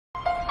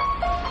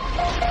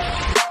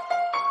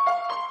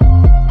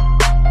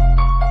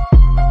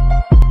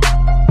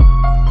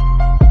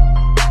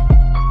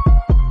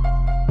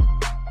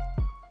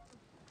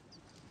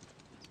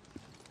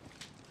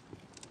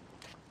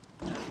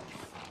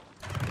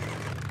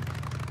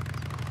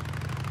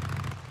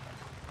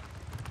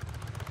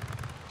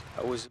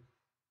I was...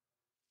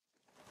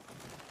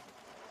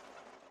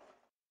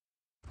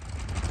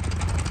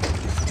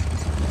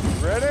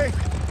 Ready?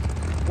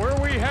 Where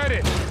are we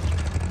headed?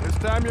 This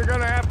time you're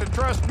gonna have to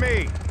trust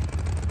me.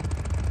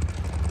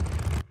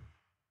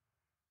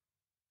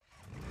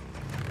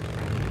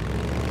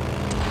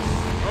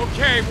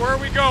 Okay, where are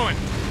we going?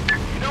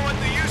 You know what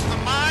they use to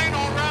mine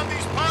all around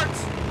these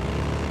parts?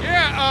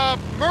 Yeah,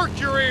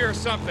 mercury or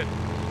something.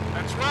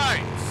 That's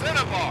right,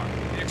 cinnabar.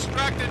 They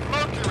extracted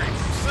mercury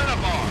from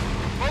cinnabar.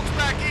 Folks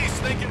back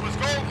east think it was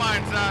gold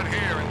mines out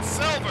here, and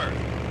silver.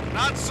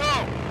 Not so.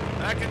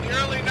 Back in the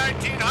early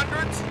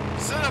 1900s,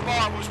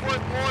 cinnabar was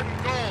worth more than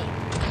gold.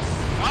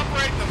 To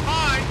operate the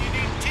mine, you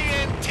need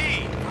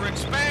TNT for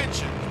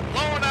expansion,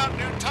 blowing out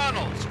new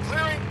tunnels,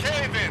 clearing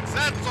cave-ins,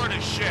 that sort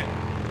of shit.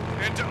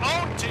 And to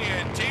own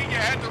TNT, you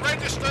had to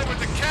register with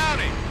the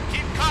county,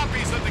 keep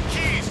copies of the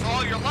keys to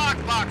all your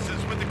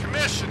lockboxes with the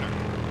commissioner.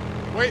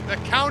 Wait, the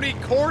county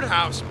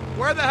courthouse?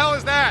 Where the hell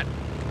is that?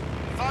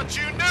 Thought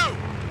you knew.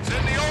 It's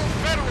in the old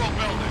federal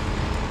building.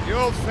 The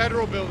old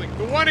federal building.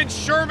 The one in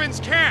Sherman's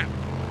camp.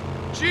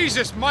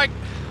 Jesus, Mike.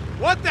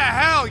 What the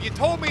hell? You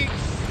told me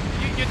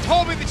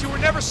that you were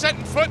never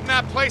setting foot in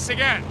that place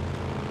again.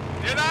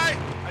 Did I?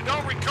 I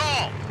don't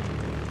recall.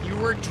 You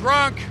were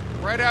drunk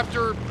right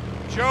after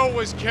Joe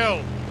was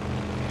killed.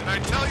 Did I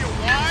tell you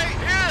why?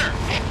 Here!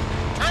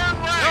 Turn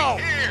right, No.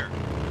 here!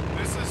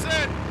 This is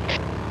it.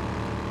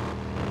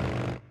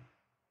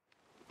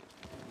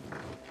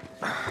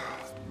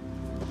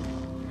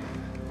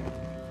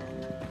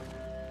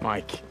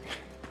 Mike,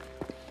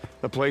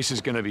 the place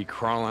is gonna be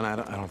crawling. I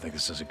don't think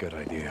this is a good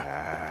idea.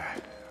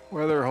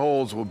 Where there are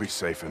holes, we'll be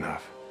safe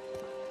enough.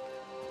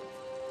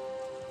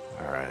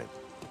 All right.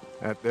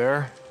 That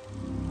there?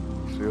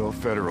 It's the old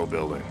federal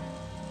building.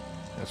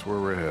 That's where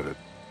we're headed.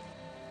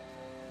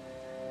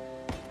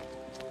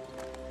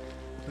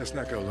 Let's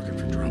not go looking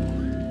for trouble.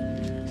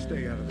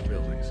 Stay out of the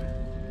buildings.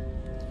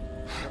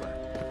 Come on.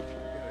 We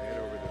gotta head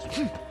over this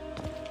way.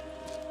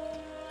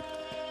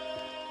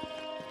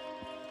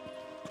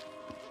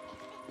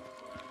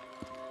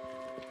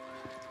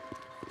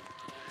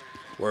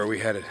 Where are we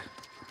headed?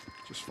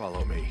 Just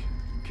follow me.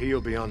 Key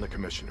will be on the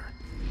commissioner.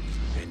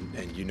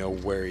 And you know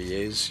where he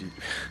is?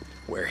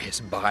 Where his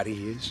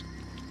body is?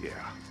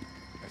 Yeah,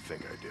 I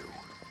think I do.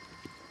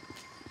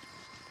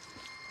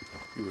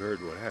 You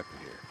heard what happened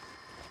here.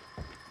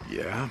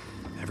 Yeah.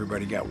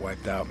 Everybody got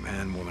wiped out,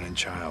 man, woman, and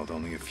child.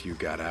 Only a few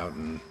got out,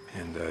 and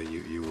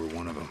you were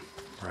one of them,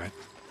 right?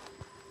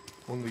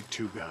 Only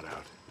 2 got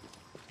out.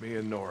 Me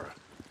and Nora.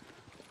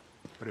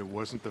 But it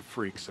wasn't the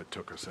freaks that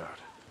took us out.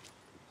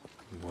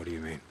 What do you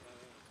mean?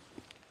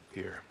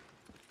 Here.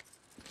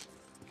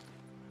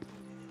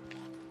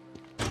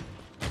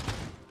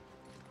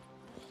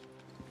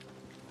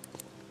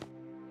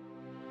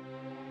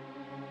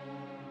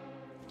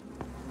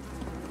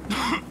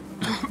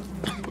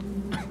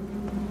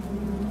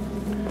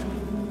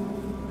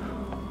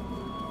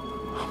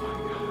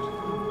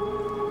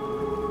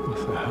 What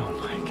the hell,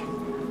 Mike?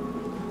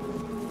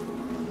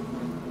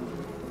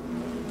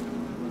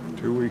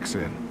 2 weeks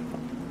in.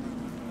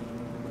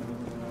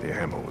 The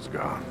ammo was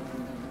gone.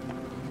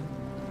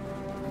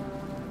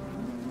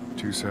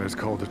 2 sides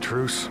called a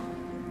truce.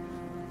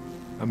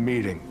 A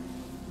meeting.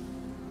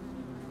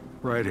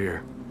 Right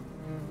here.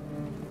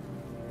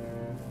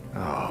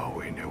 Oh,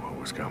 we knew what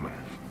was coming.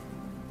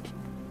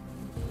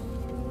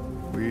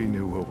 We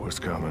knew what was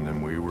coming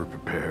and we were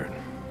prepared.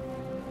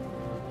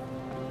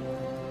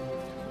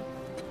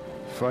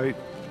 Fight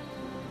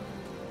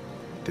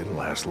didn't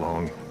last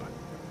long,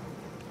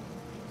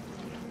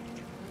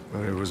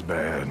 but it was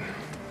bad.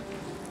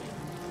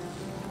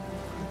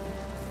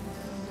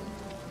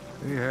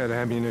 They had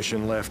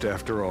ammunition left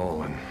after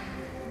all, and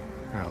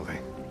hell,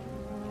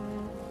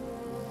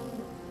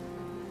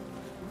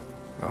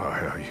 oh,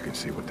 hell, you can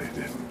see what they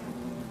did.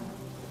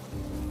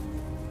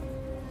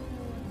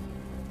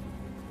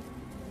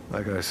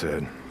 Like I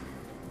said,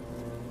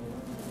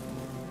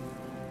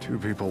 2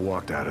 people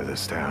walked out of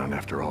this town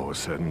after all was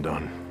said and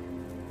done.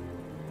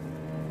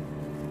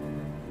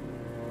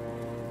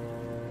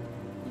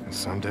 And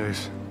some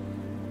days,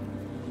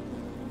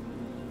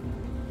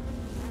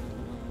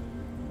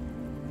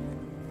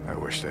 I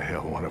wish the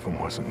hell one of them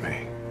wasn't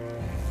me.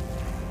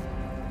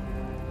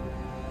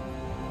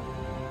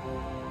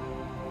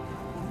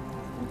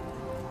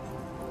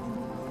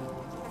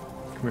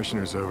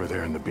 Commissioner's over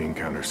there in the bean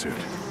counter suit.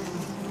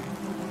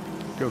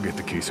 Go get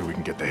the key so we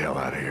can get the hell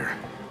out of here.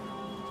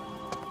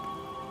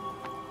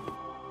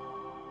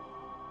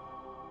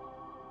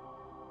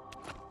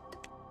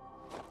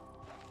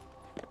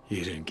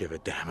 You didn't give a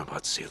damn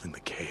about sealing the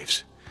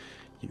caves.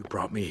 You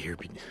brought me here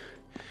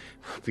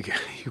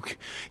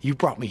you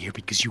brought me here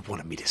because you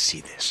wanted me to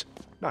see this.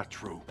 Not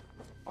true.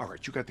 All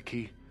right, you got the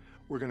key.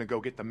 We're gonna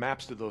go get the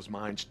maps to those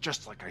mines,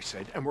 just like I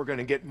said, and we're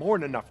gonna get more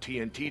than enough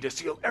TNT to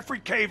seal every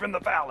cave in the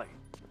valley.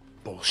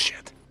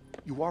 Bullshit.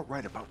 You are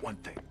right about one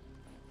thing.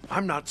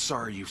 I'm not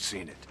sorry you've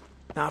seen it.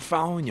 Not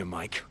following you,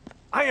 Mike.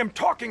 I am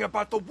talking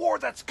about the war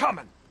that's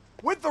coming.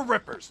 With the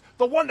Rippers.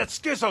 The one that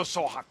Schizo's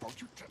so hot for.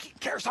 You think he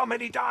cares how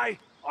many die?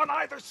 on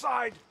either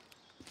side.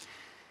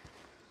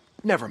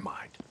 Never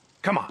mind.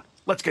 Come on,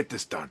 let's get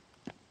this done.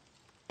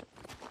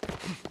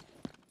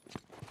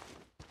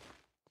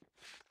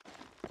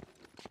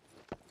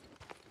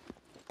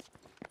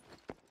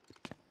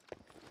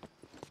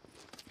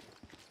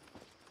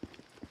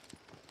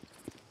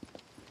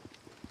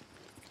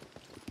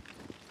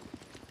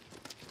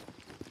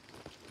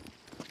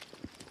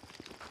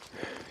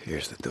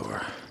 Here's the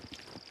door.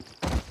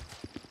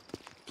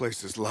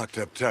 Place is locked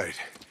up tight.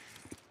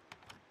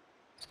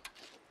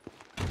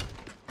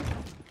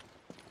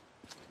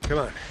 Come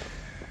on.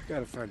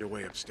 Gotta find a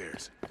way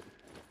upstairs.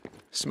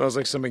 Smells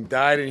like something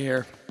died in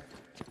here.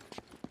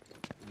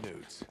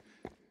 Nudes.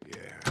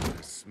 Yeah,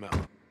 I smell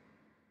 'em.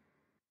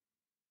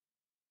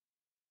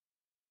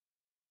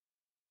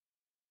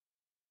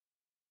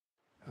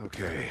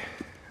 Okay.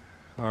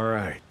 All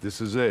right, this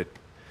is it.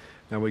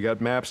 Now we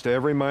got maps to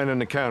every mine in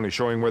the county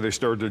showing where they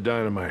stored their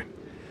dynamite.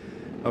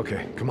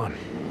 Okay, come on.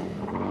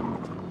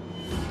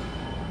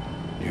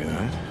 Hear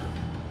that?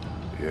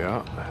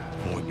 Yeah.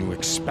 Weren't you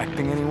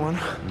expecting anyone?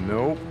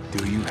 Nope.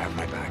 Do you have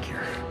my back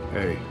here?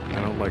 Hey,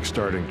 I don't like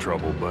starting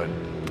trouble, but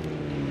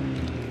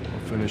I'll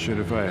finish it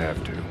if I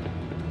have to.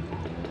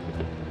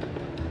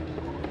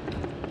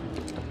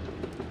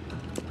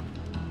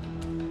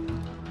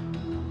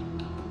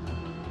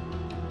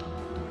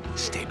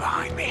 Stay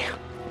behind me.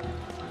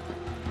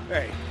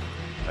 Hey,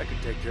 I can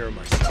take care of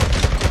myself.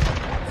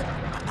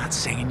 I'm not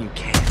saying you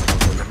can't.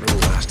 Remember the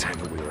last time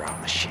that we were out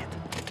in the shit?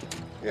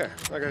 Yeah,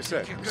 like I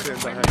said,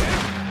 stand behind me.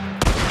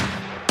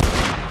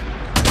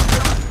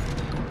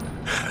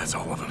 That's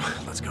all of them.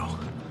 Let's go.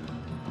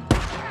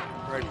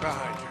 Right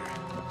behind you.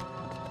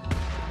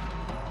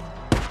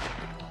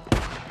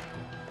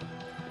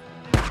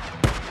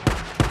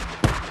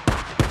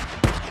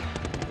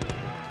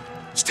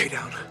 Stay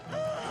down.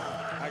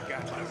 I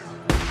got you.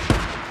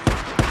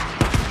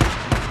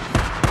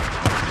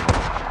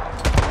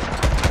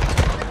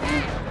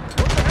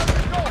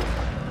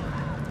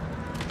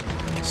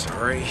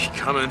 Sorry,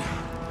 coming.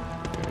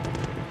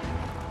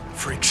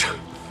 Freaks.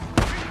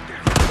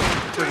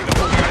 Pretty the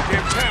whole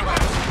goddamn town.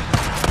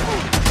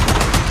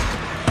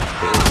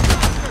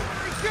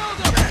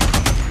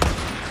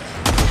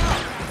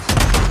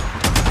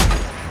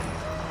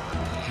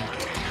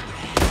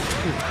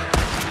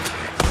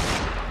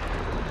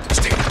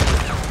 Stay down.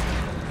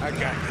 I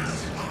got this.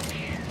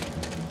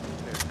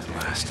 At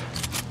last.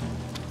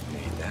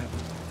 Need that.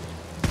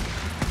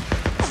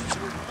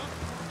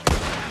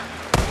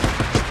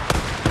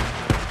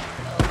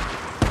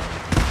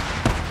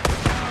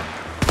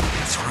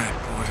 That's right,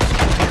 boys.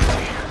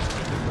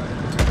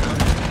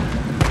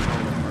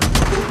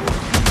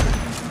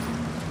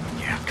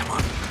 Yeah, come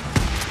on.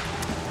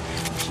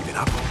 Keep it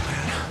up, old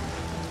man.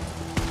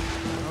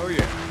 Oh,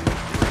 yeah.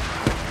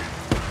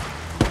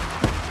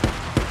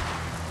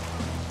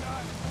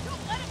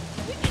 Don't let him.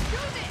 We can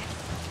do this.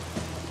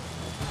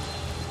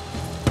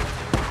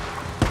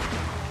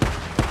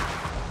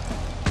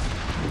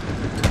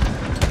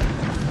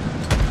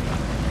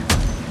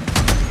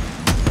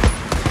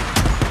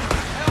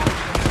 Come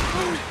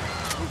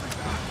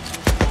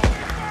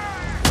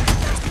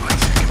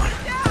on.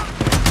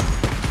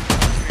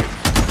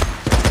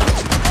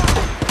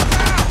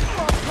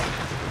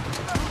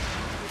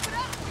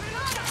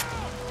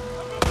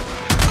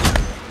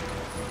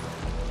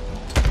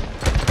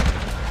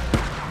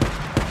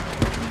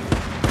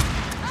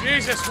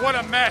 Jesus, what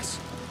a mess.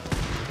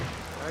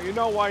 Now you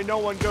know why no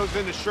one goes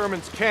into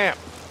Sherman's camp.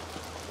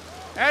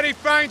 Addie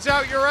finds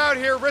out you're out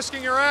here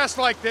risking your ass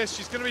like this,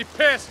 she's gonna be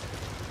pissed.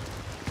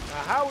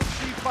 Now how would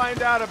she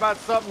find out about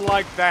something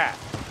like that?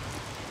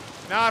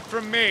 Not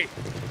from me.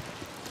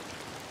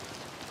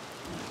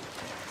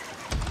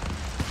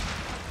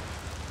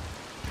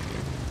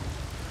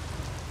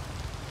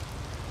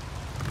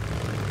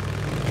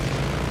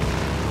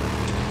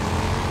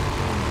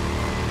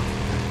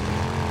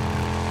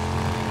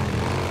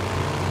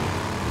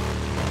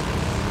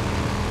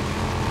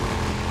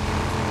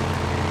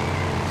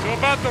 So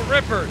about the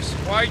Rippers,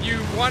 why you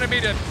wanted me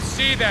to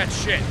see that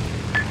shit?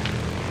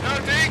 No,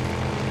 Deke.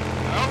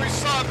 I always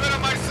saw a bit of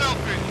myself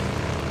in you.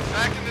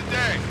 Back in the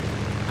day.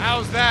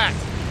 How's that?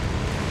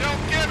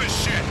 Don't give a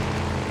shit.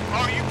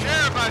 Oh, you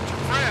care about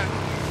your friend.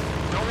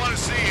 Don't want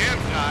to see him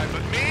die,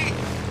 but me?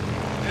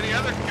 Any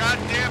other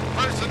goddamn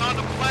person on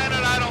the planet?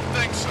 I don't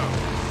think so.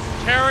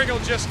 Caring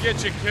will just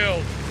get you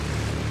killed.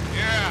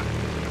 Yeah,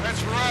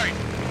 that's right.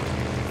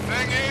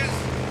 Thing is,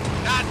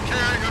 not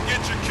caring will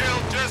get you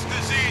killed just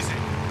as easy.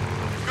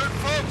 The good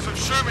folks of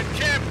Sherman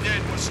Camp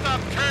did was stop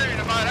caring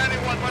about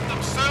anyone but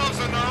themselves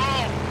and their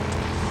own.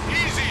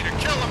 Easy to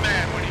kill a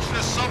man when he's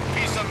just some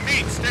piece of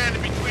meat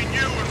standing between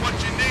you and what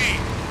you need.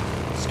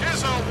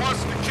 Skizzo wants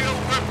to kill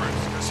Rippers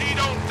because he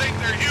don't think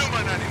they're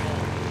human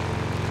anymore.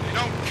 They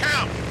don't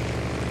count.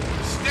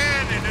 They're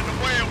standing in the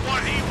way of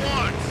what he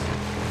wants.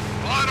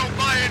 Well, I don't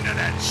buy into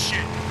that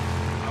shit.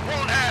 I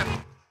won't have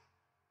it.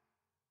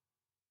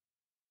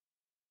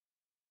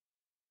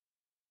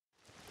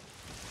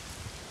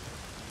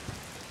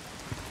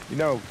 You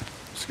know,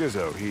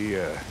 Skizzo,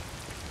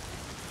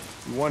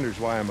 He wonders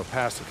why I'm a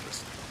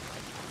pacifist.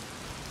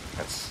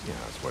 That's, you know,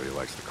 that's what he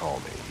likes to call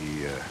me.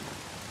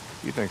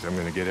 He thinks I'm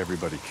gonna get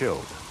everybody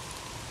killed.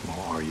 Well,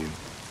 are you,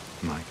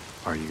 Mike?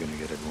 Are you gonna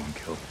get everyone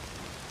killed?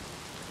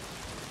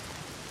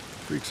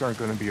 Freaks aren't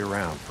gonna be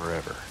around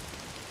forever.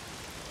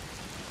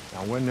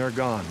 Now, when they're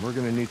gone, we're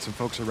gonna need some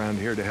folks around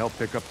here to help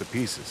pick up the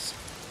pieces.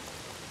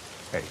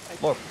 Hey,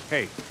 look,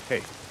 hey.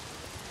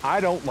 I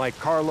don't like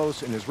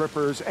Carlos and his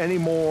rippers any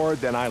more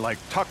than I like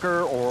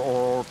Tucker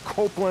or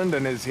Copeland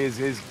and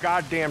his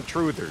goddamn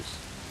truthers.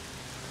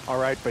 All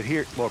right, but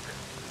here, look.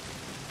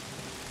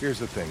 Here's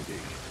the thing, D.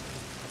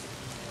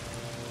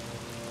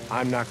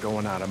 I'm not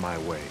going out of my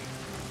way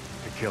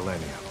to kill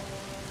any of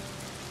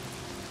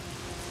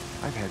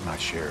them. I've had my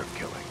share of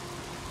killing.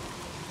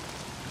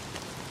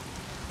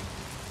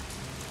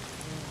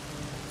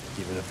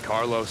 Even if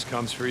Carlos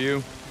comes for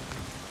you?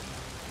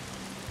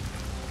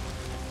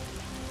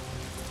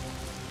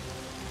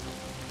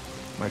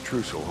 My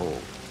truce will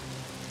hold.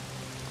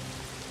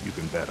 You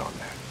can bet on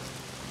that.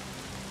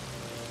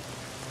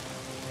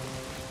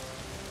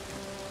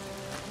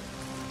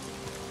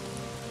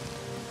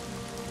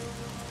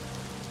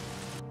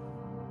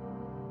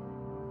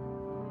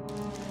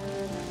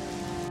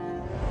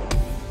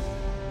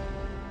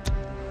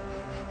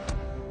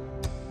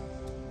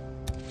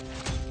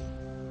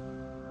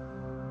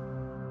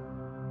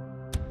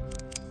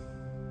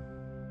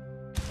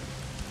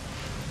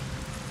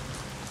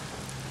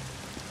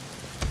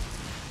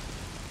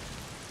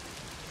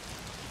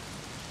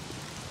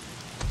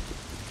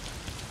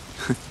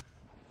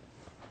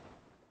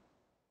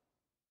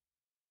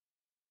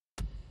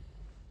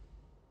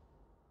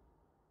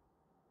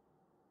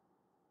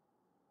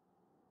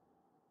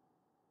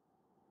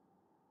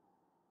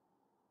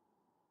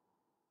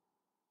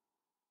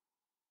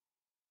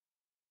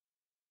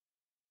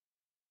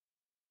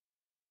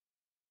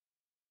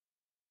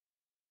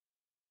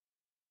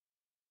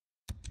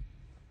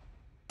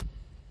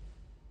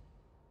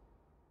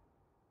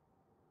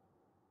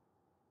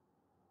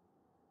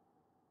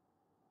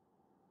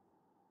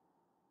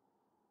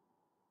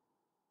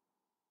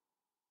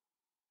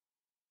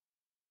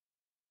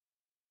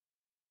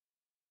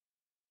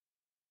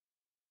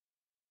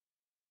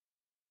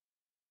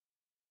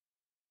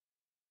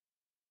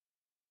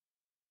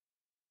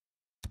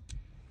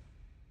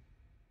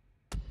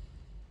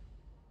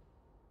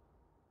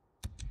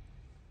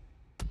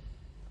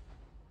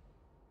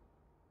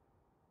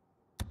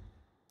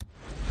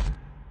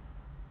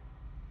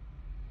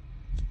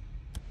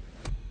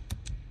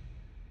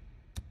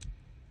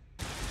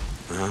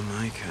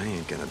 Mike, I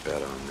ain't gonna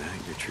bet on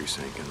that. Your truce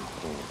ain't gonna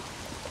hold.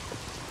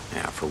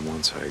 Yeah, for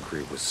once I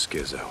agree with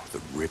Skizzo.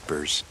 The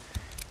Rippers,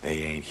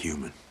 they ain't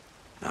human.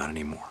 Not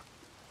anymore.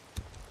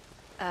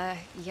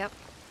 Yep.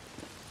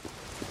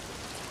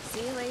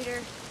 See you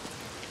later.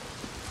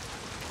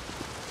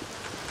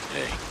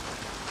 Hey,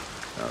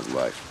 how's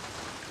life?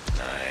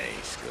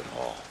 Nice, good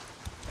haul.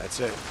 That's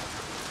it.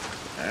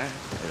 All right,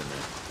 wait a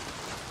minute.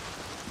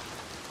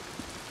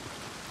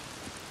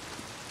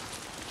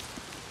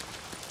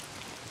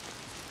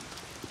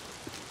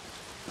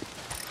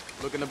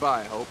 Looking to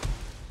buy, Hope.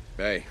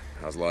 Hey,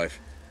 how's life?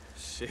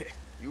 Shit,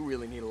 you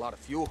really need a lot of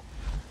fuel.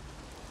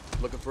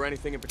 Looking for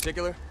anything in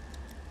particular?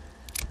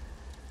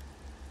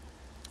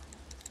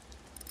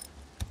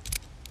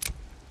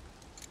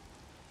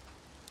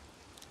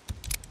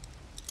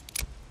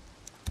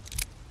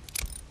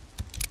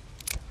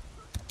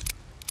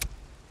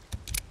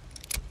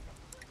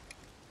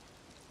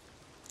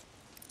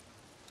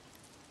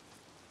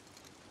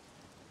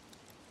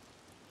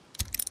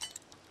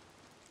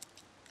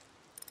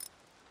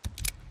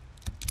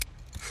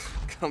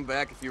 Come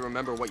back if you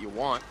remember what you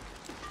want.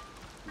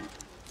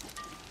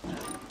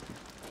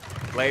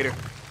 Later.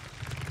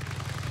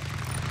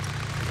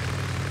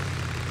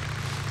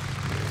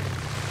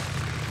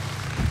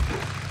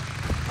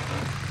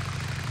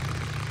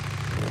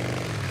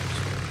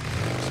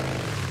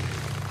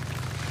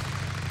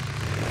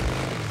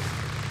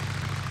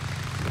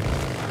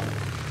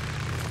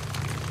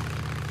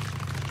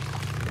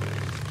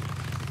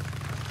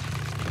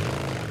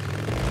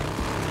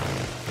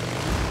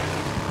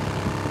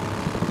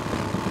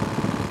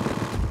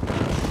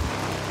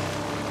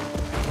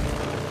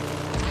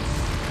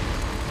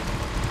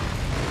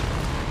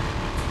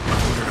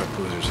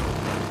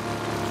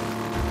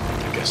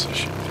 I guess I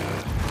should go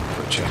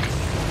check.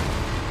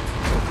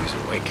 Hope he's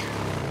awake.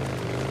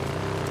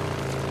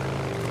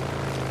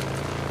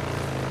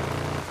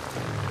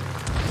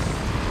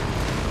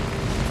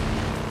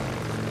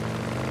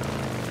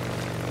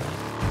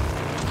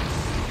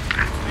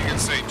 Beacon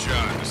St.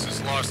 John, this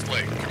is Lost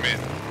Lake. Come in.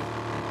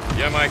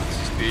 Yeah, Mike,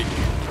 this is Deke.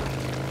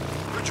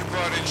 Heard you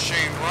brought in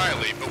Shane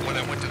Riley, but when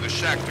I went to the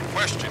shack to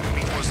question him,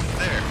 he wasn't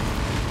there.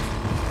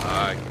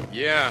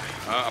 Yeah,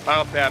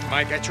 about that,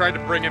 Mike. I tried to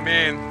bring him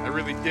in. I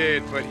really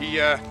did, but he,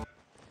 well,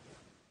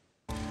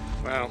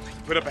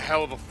 he put up a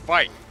hell of a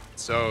fight.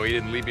 So he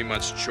didn't leave me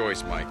much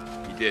choice, Mike.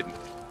 He didn't.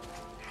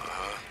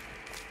 Uh-huh.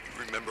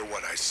 You remember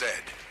what I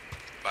said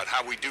about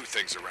how we do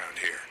things around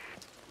here?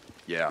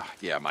 Yeah,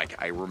 Mike,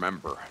 I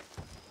remember.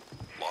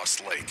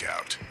 Lost Lake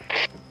out.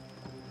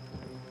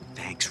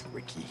 Thanks,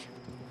 Ricky.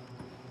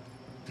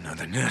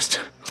 Another nest.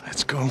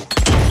 Let's go.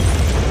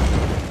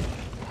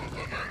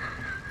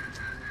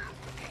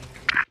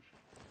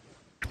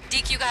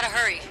 Deke, you gotta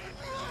hurry.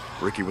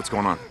 Ricky, what's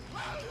going on?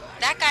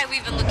 That guy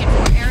we've been looking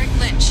for, Eric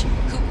Lynch,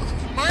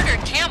 who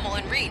murdered Campbell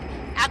and Reed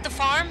at the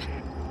farm?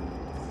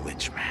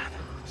 Lynch, man.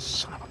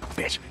 Son of a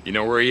bitch. You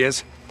know where he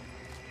is?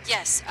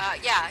 Yes,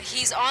 yeah,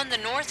 he's on the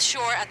north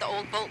shore at the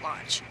old boat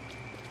launch.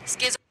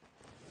 Skizzo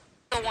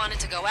wanted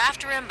to go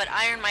after him, but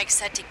Iron Mike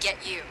said to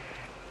get you.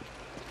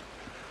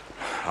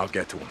 I'll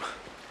get to him.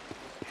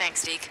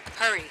 Thanks, Deke.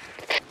 Hurry.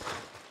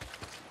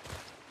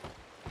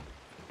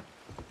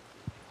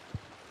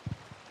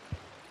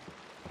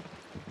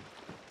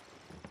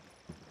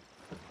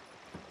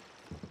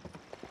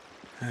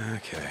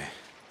 Okay.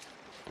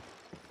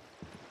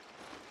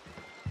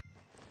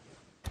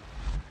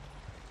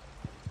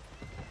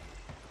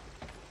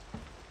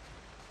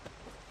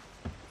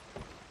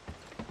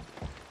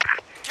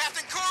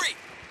 Captain Corey!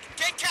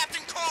 Get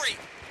Captain Corey!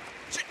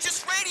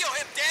 Just radio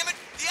him, damn it!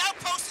 The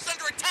outpost is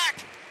under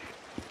attack!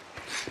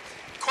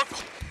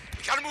 Corporal,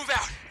 we gotta move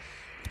out!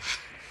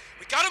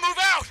 We gotta move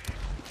out!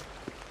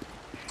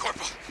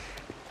 Corporal!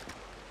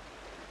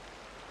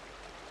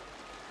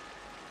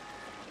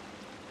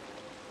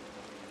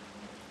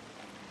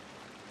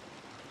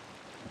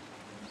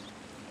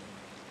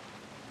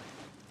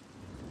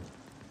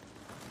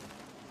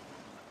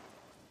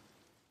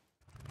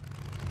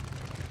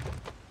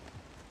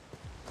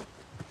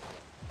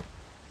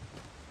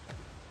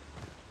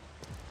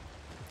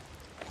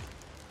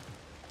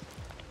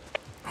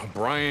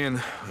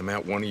 O'Brien, I'm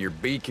at one of your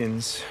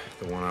beacons,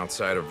 the one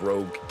outside of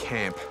Rogue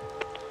Camp.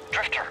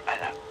 Drifter,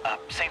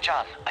 St.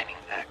 John,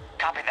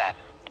 copy that.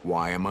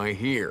 Why am I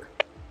here?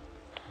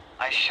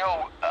 I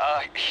show,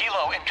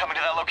 Helo incoming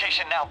to that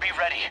location now. Be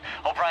ready.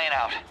 O'Brien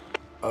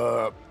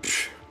out.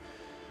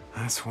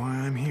 That's why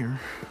I'm here.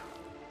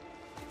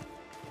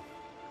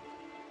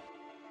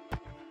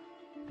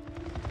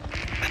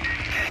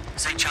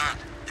 St. John,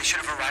 they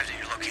should have arrived at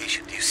your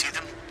location. Do you see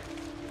them?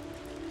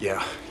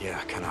 Yeah,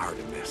 kinda hard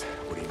to miss.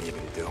 What do you need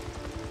me to do?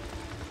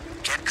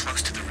 Get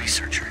close to the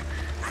researcher.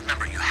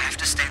 Remember, you have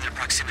to stay in their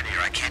proximity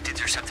or I can't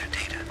intercept their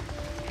data.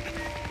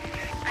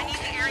 I need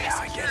the area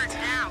secured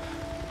now.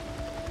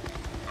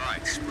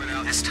 Alright, spread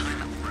out. This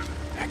time,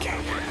 Okay,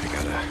 I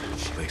gotta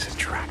place a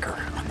tracker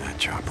on that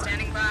chopper.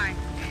 Standing by.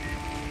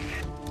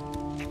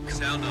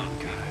 Sound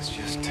off. Guys,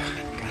 just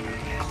gotta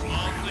clean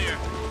All it clear.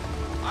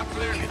 I'm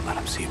clear. Can't let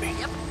them see me.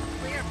 Yep,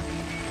 clear.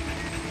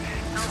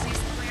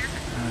 LZ's clear.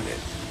 Got it.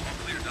 All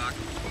clear, Doc.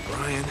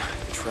 O'Brien,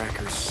 the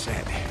tracker's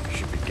set. We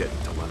should be getting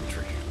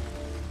telemetry.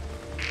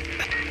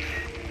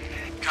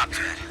 copy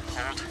that.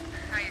 Hold.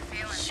 How you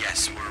feeling?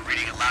 Yes, we're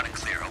reading it loud and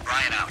clear.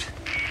 O'Brien out.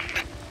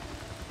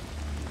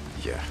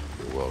 Yeah,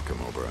 you're welcome,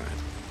 O'Brien.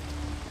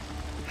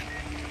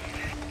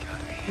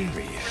 Here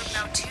he is.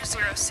 No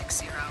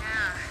 2060.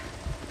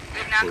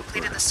 We've now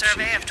completed the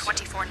survey of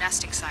 24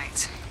 nesting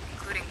sites,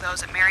 including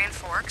those at Marion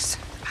Forks,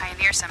 the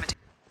Pioneer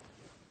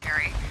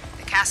Cemetery,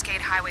 the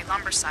Cascade Highway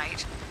lumber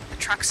site, the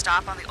truck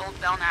stop on the old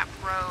Belknap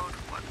Road.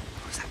 What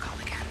was that called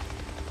again?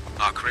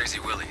 Crazy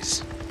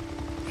Willie's.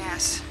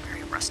 Yes,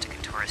 very rustic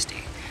and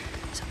touristy.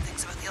 Some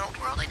things about the old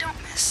world I don't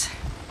miss.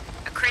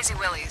 A Crazy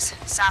Willie's,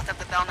 south of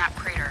the Belknap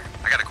crater.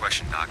 I got a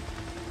question, Doc.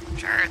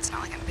 Sure, it's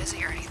not like I'm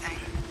busy or anything.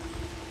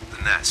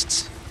 The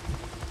nests.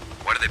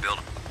 Why do they build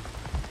them?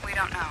 We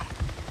don't know.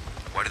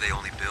 Why do they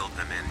only build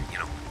them in,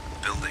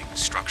 buildings,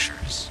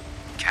 structures,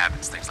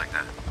 cabins, things like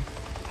that?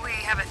 We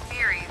have a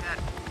theory that...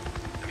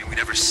 We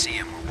never see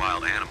them where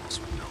wild animals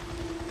would build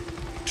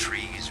them. In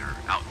trees or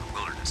out in the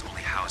wilderness,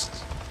 only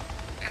houses.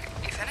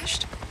 You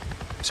finished?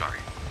 Sorry.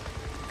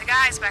 The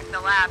guys back at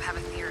the lab have a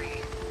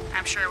theory.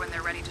 I'm sure when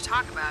they're ready to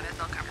talk about it,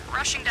 they'll come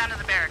rushing down to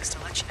the barracks to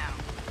let you know.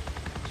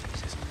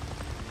 Jesus.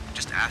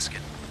 Just ask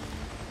it.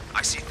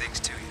 I see things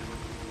too,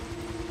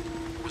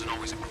 It wasn't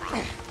always a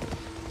crime.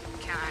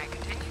 Can I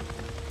continue?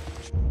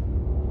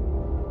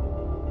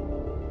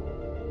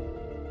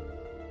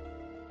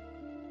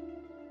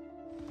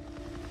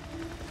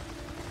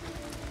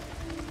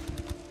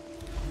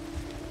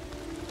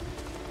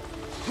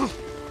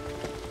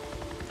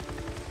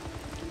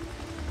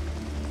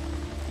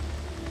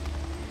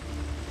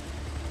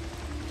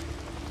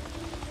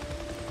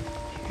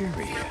 Here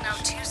he Field is.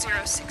 note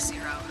 2060.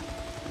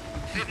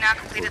 We've now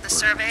completed the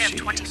survey of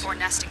 24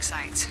 nesting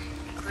sites,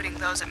 including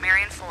those at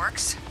Marion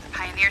Forks, the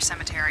Pioneer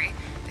Cemetery,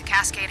 the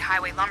Cascade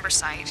Highway lumber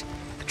site,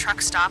 the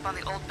truck stop on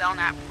the old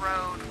Belknap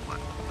Road. What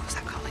was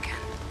that called again?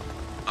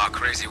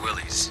 Crazy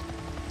Willie's.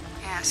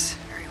 Yes,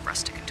 very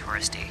rustic and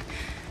touristy.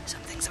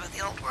 Some things about the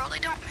old world I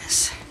don't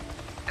miss.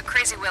 A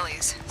Crazy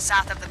Willie's,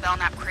 south of the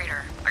Belknap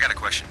crater. I got a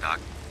question,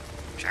 Doc.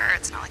 Sure,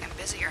 it's not like I'm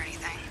busy or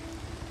anything.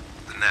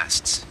 The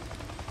nests.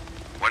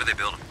 Why do they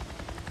build them?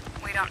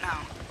 We don't know.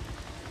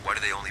 Why do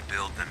they only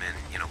build them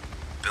in,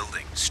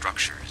 buildings,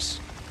 structures,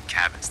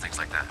 cabins, things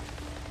like that?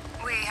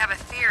 We have a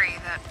theory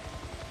that...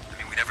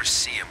 We never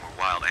see them where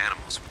wild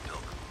animals would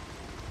build them.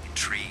 In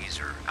trees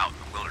or out in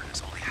the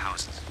wilderness, only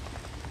houses.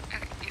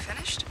 You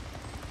finished?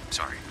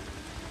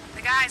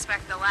 guys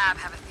back at the lab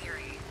have a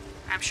theory.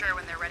 I'm sure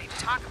when they're ready to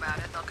talk about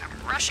it, they'll come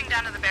rushing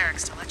down to the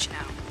barracks to let you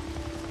know.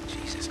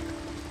 Jesus.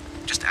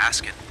 Just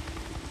ask it.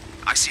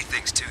 I see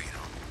things too, you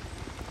know.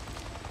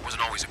 It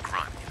wasn't always a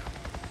crime, you know.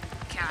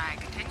 Can I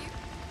continue?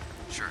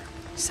 Sure.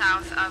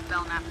 South of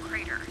Belknap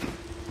Crater.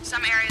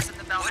 Some areas of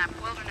the Belknap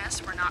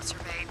Wilderness were not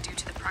surveyed due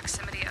to the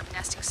proximity of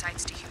nesting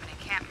sites to human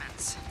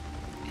encampments.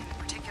 In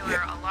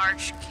particular, a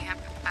large camp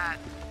at...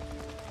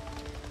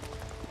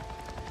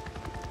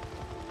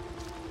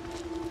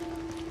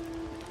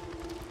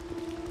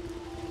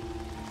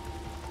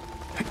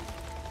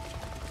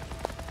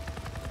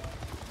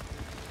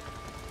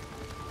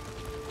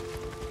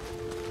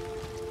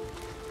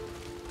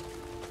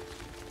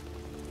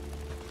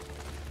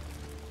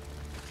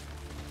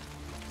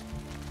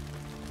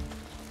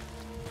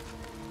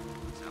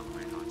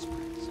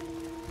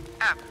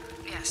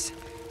 Yes.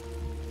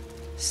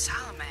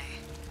 Salome.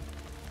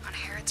 On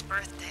Herod's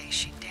birthday,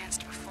 she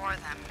danced before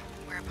them,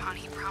 whereupon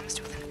he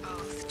promised with an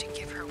oath to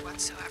give her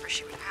whatsoever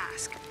she would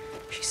ask.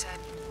 She said,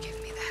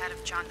 "Give me the head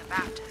of John the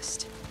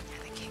Baptist,"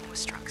 and the king was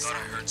struck sad.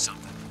 Thought I heard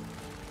something.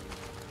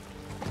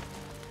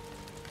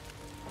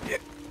 Yeah.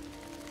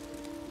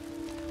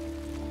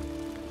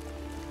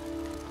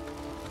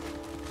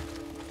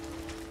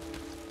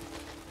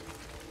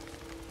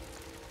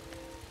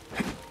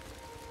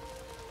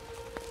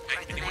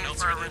 Quite the name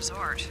for a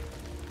resort.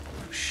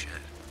 Oh, shit.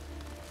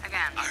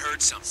 Again, I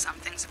heard something. Some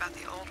things about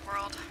the old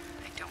world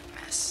I don't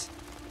miss.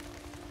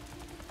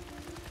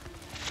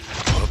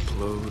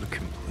 Upload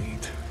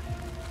complete.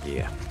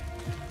 Yeah.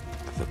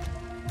 The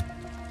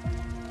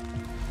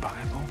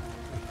Bible?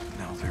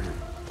 Now they're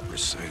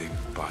reciting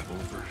Bible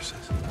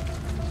verses.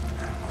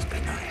 That must be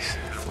nice.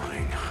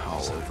 Flying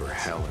all over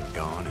hell and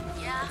gone and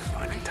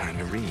finding time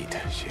to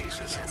read.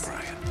 Jesus,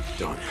 O'Brien.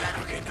 Done.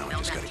 Okay, now I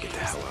just gotta get the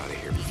hell out of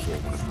here before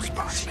one of them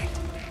spots me.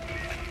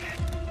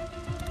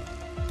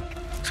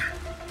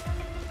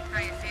 How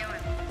you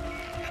feeling?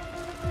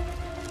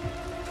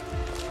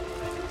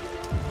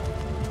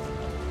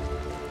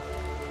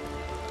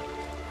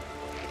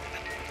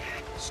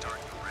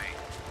 Starting to rain.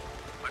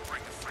 Might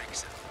bring the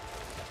freaks out.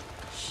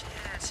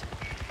 Shit.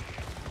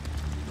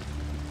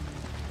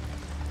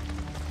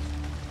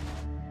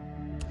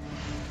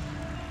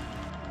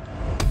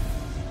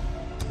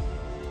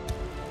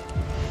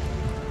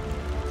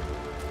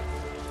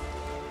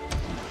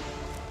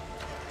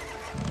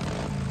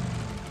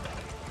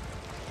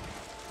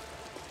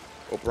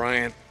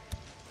 O'Brien.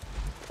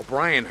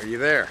 O'Brien, are you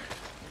there?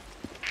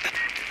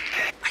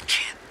 I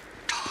can't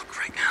talk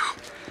right now.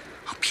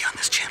 I'll be on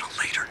this channel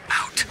later.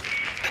 Out.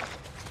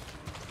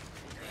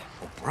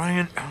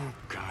 O'Brien? Oh,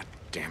 god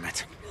damn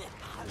it.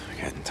 I'm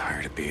getting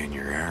tired of being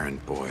your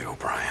errand boy,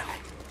 O'Brien.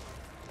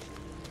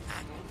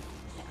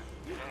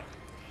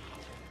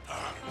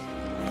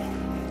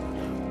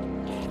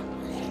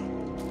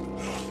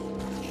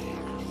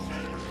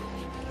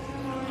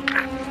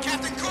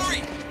 Captain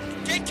Corey!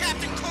 Get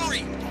Captain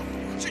Corey!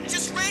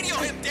 Just radio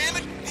him, damn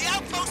it! The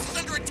outpost is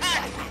under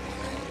attack!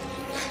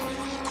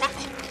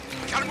 Corporal,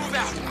 we gotta move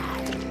out!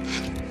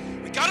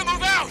 We gotta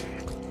move out!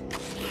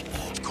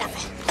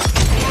 Corporal,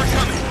 more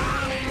coming!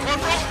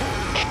 Corporal!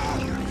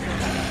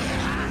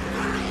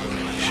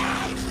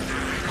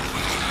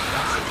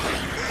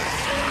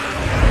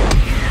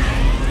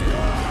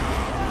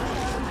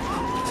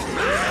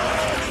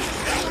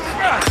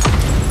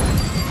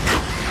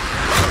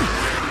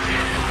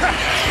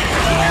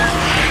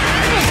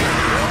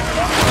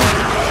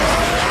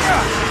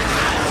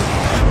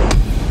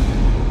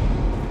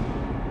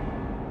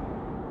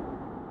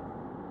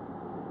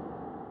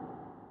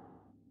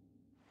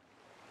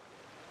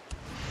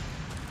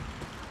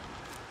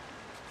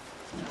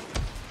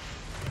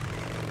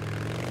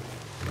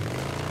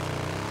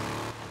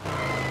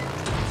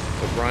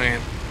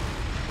 O'Brien.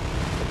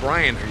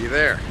 O'Brien, are you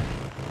there?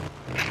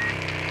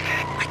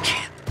 I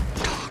can't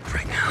talk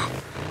right now.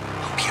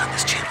 I'll be on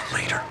this channel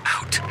later.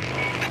 Out.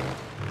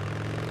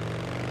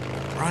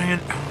 O'Brien?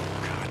 Oh,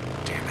 god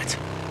damn it.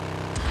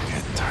 I'm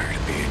getting tired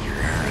of being your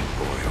errand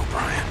boy,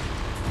 O'Brien.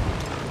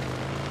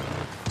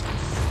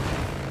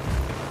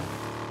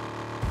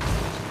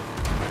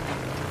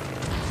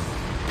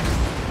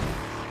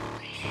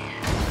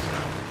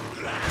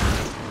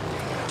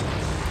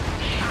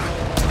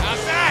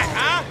 How's that,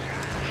 huh?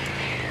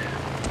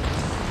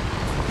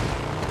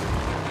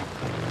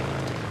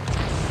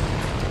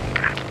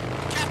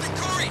 Captain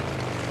Corey!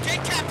 Get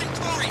Captain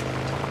Corey!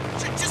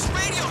 Just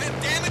radio him,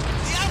 damn it!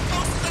 The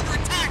outpost is under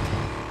attack!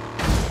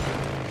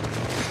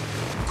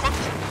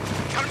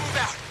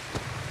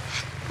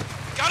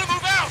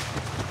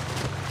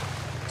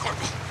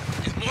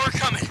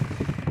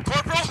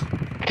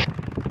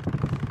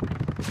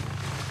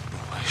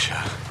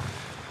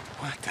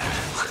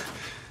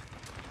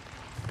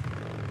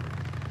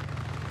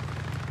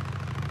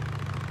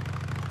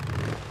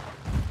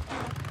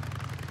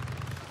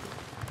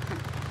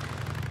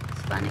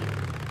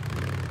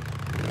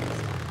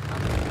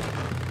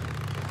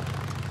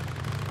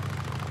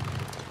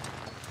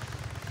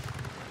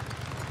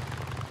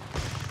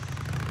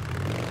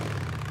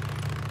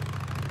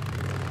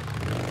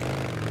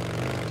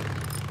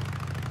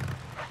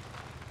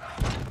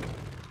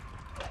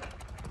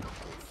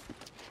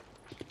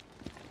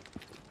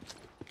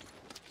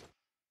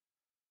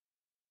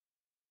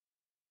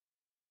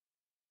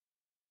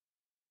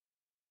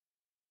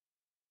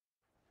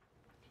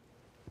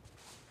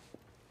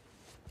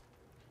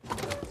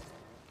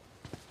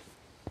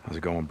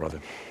 it going, brother?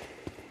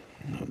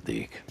 No,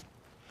 Deke.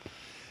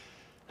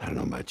 I don't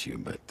know about you,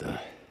 but,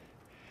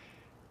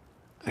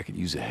 I could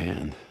use a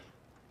hand.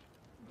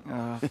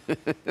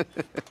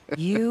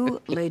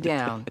 You lay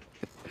down.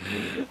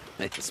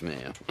 Yes,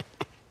 ma'am.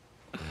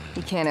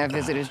 We can't have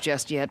visitors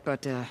just yet,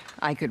 but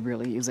I could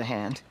really use a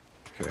hand.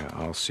 Okay,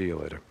 I'll see you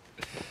later.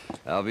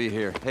 I'll be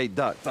here. Hey,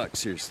 Doc,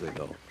 seriously,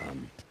 though.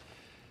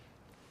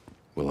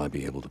 Will I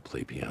be able to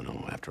play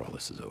piano after all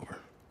this is over?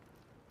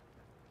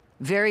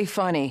 Very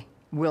funny,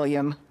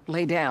 William.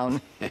 Lay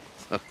down.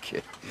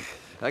 Okay.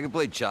 I could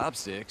play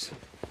chopsticks.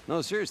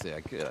 No, seriously,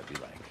 I could. I'd be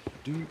like...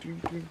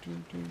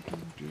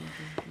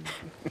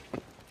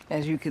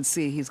 As you can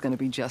see, he's going to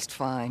be just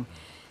fine.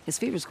 His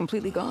fever's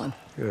completely gone.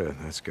 Good,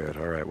 that's good.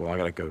 All right, well, I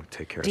gotta go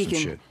take care Deacon, of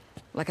some shit.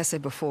 like I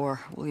said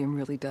before, William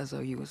really does owe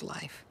you his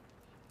life.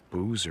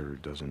 Boozer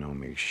doesn't owe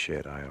me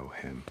shit. I owe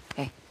him.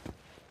 Hey,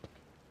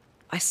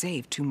 I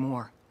saved 2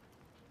 more.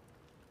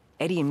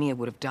 Eddie and Mia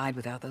would have died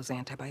without those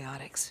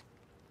antibiotics.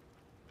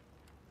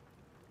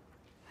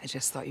 I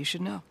just thought you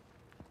should know.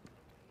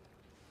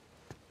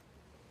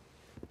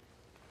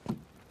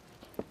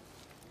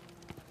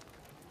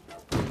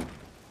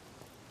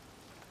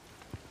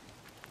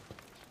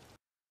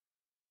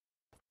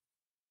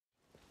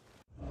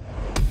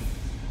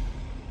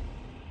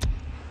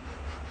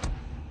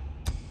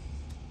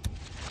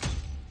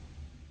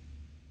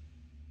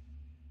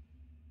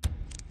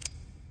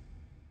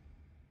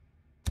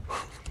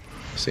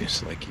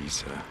 Seems like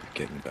he's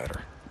getting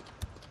better.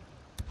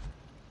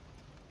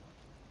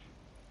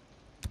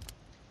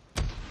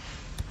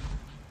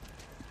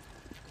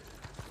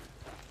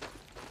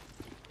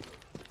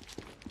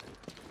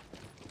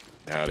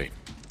 Howdy.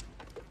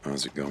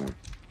 How's it going?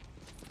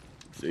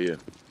 See ya.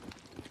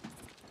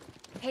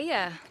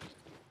 Hey,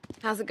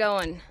 how's it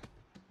going?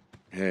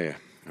 Hey,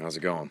 how's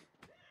it going?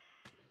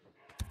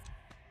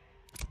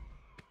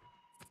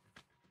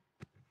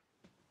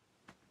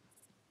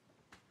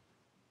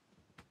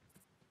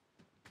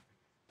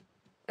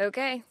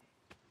 Okay.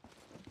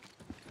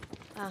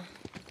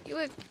 You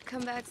would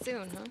come back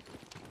soon, huh?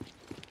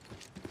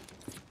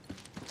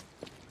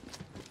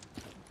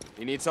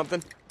 You need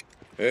something?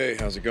 Hey,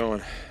 how's it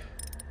going?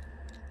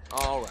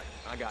 All right,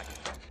 I got you.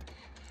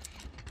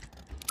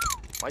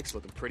 Mike's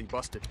looking pretty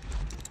busted.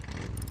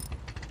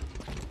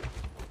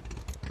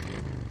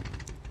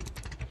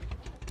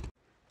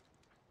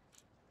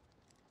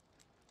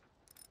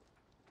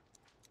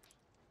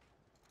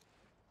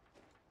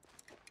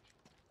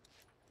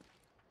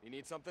 You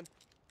need something?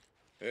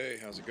 Hey,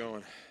 how's it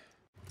going?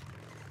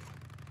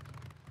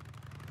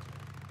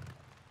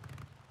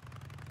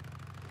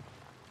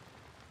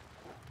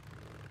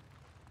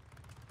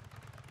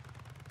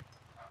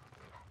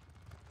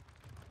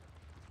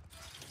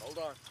 Hold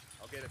on,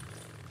 I'll get it.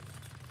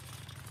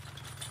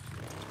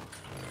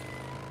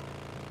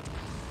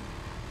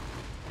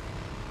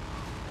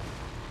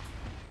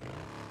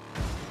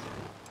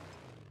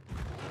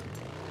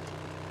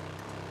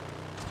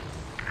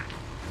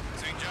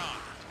 St. John.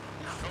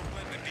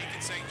 Copeland and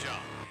Deacon St.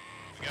 John.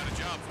 We got a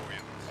job for you.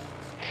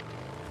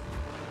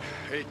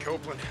 Hey,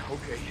 Copeland.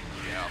 Okay.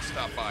 Yeah, I'll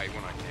stop by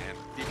when I can.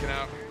 Deacon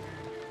out.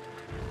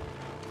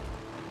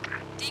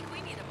 Deke,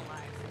 we need him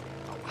alive.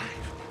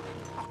 Alive?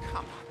 Oh,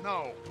 come on.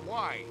 No.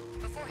 Why?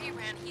 Before he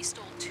ran, he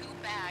stole 2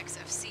 bags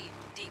of seed.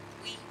 Deke,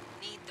 we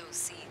need those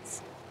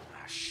seeds.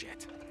 Ah,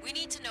 shit. We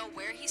need to know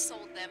where he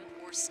sold them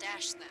or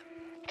stashed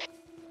them.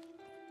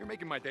 You're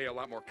making my day a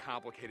lot more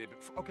complicated.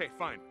 Okay,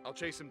 fine. I'll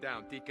chase him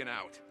down. Deacon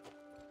out.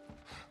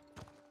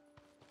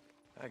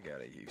 I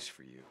got a use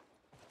for you.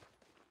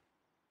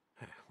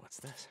 What's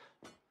this?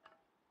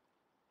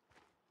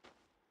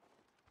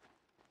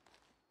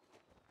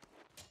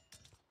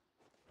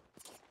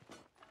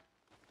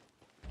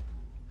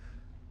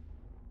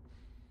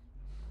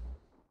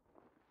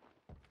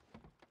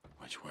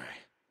 Which way?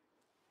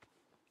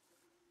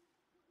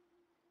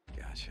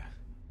 Gotcha.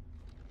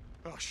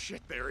 Oh,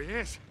 shit. There he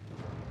is.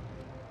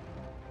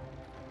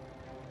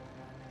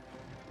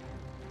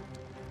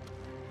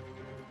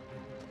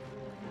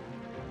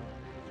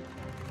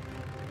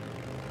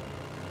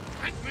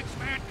 Entrance,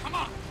 man, come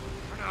on!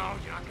 No,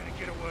 you're not gonna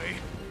get away.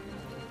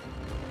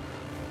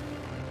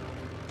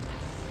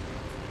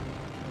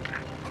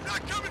 I'm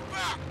not coming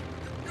back!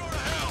 Go to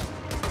hell!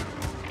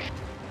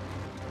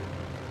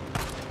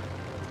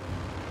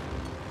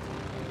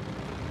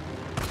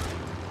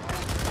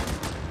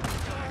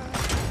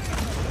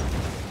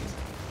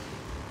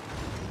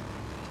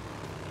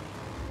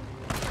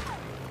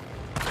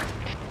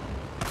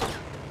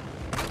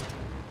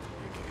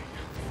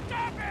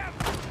 Stop him!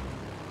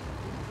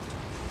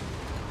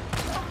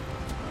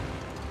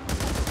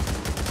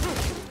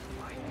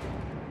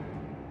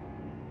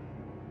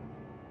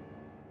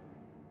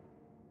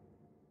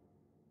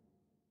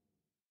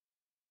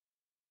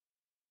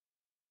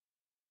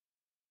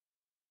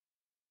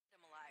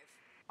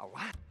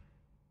 Alive?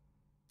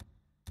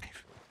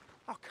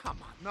 Oh, come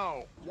on.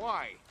 No.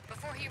 Why?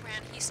 Before he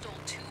ran, he stole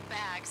 2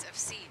 bags of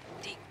seed.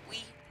 Deke, we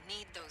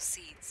need those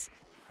seeds.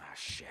 Ah,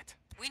 shit.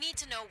 We need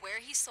to know where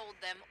he sold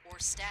them or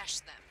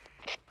stashed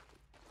them.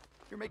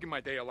 You're making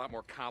my day a lot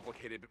more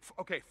complicated, but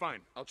okay, fine.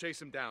 I'll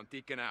chase him down.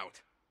 Deacon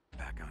out.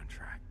 Back on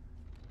track.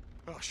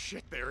 Oh,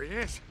 shit, there he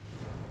is.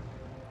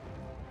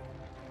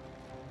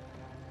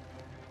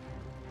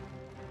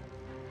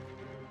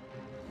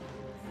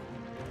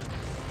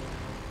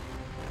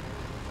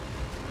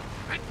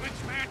 Lynch,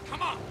 man,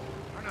 come on!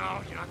 Oh,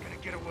 no, you're not gonna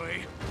get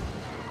away.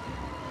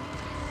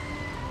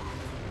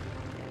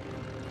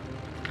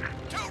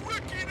 Tell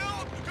Ricky and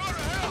Ellen to go to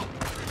hell!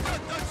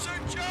 Got that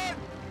St. John?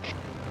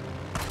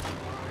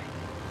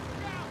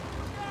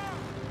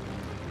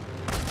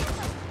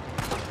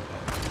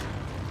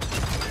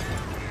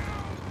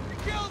 You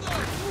killed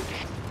him!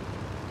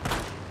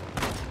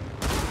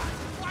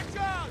 Watch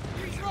out!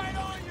 He's right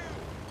on you!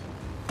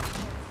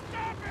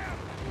 Stop him!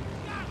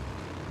 Stop!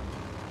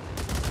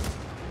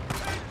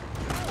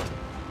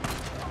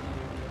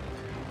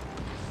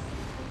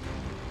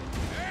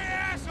 Hey,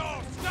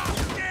 asshole! Stop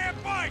the damn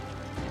bike!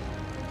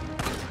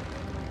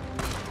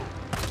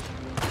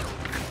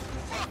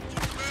 Fuck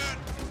you, man!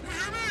 You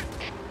hear me?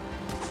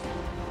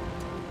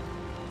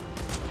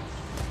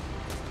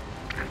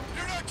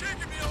 You're not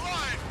taking me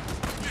alive!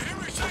 You hear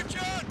me, St.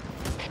 John?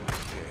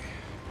 Okay.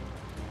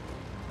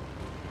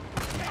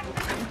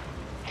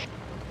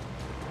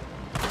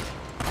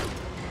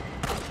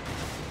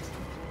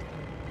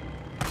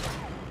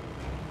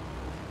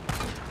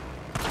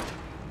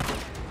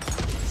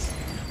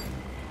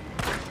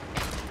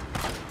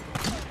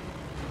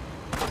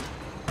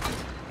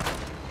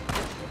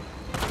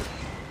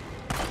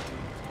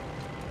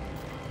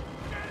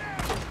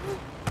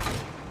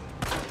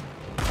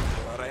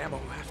 A lot of ammo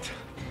left.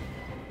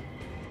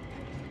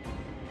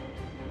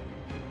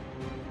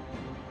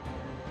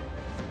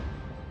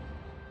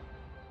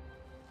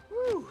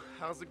 Whew,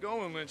 how's it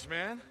going, Lynch,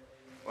 man?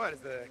 What, is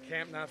the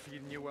camp not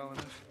feeding you well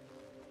enough?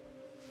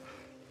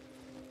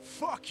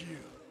 Fuck you!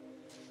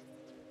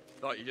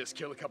 Thought you just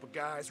killed a couple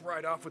guys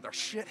right off with our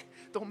shit?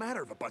 Don't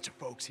matter if a bunch of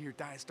folks here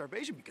die of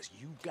starvation because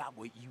you got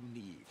what you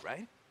need,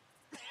 right?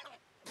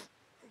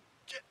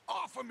 Get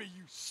off of me,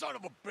 you son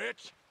of a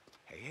bitch!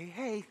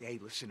 Hey,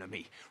 listen to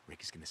me.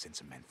 Rick is gonna send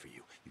some men for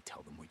you. You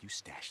tell them where you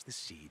stashed the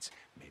seeds.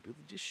 Maybe they'll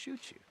just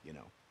shoot you,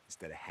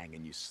 instead of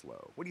hanging you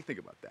slow. What do you think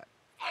about that?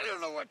 I don't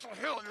know what the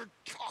hell you're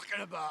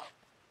talking about!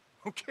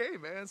 Okay,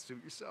 man,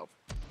 suit yourself.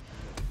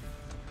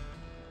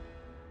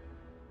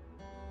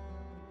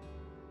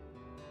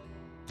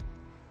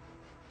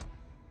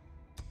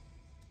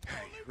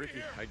 Hey,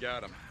 Ricky, I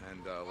got him,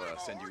 and I'll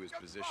send you his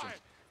position.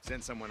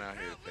 Send someone out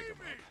here to pick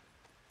him up.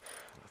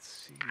 Let's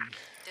see.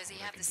 Does he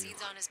have the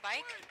seeds on his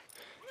bike?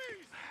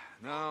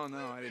 No,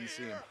 I didn't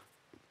see him.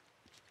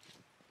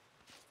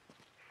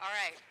 All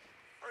right.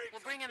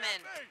 We'll bring him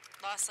in.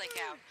 Lost Lake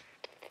out.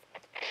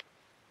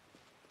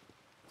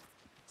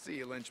 See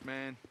you, Lynch,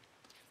 man.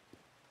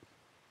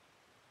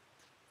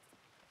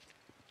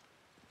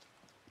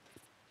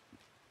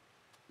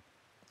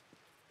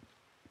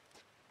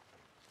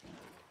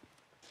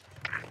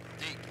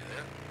 Deke, you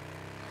there?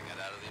 I got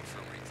out of the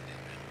infirmary today,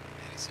 man.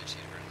 Annie said she'd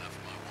heard enough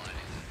of my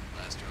whining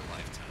to last her a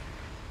lifetime.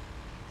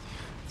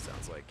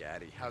 Sounds like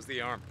Addie. How's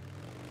the arm?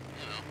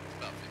 You know, it's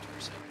about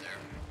 50% there.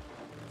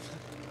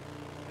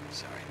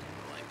 Sorry to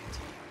blame you to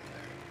you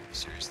there.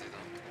 Seriously,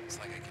 though, it's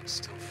like I can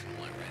still feel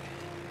my right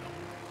hand, you know?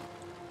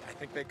 I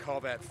think they call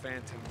that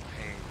phantom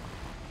pain.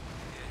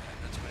 Yeah,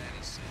 that's what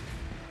Annie said.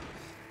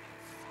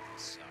 It fucking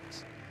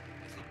sucks.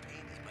 I feel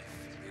pain in my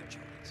finger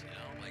joints, you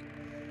know? Like,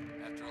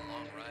 after a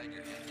long ride,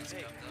 your hand gets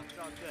cupped up. It's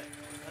all good.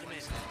 Let him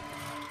in.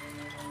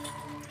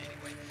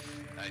 Anyway,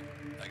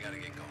 I gotta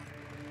get going.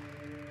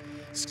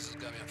 Skizzo's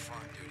got me on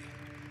farm duty.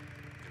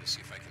 Gonna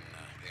see if I can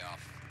pay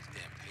off these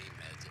damn pain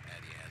meds that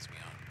Addie has me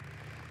on.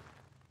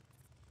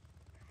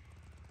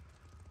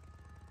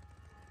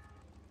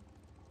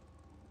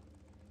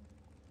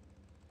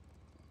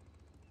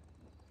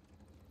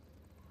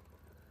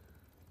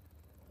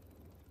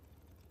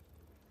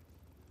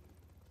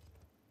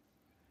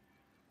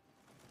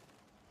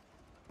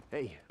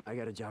 Hey, I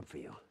got a job for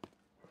you.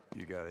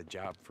 You got a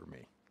job for me?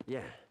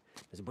 Yeah,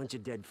 there's a bunch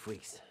of dead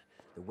freaks.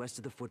 The west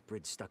of the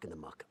footbridge stuck in the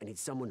muck. I need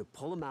someone to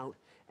pull them out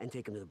and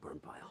take them to the burn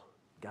pile.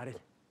 Got it?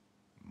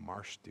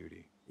 Marsh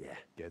duty. Yeah.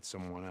 Get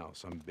someone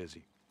else. I'm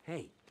busy.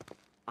 Hey,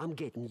 I'm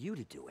getting you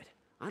to do it.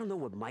 I don't know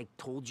what Mike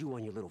told you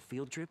on your little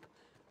field trip,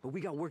 but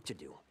we got work to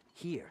do.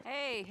 Here.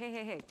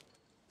 Hey.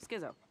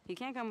 Skizzo, he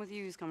can't come with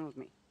you, he's coming with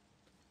me.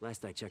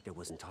 Last I checked, I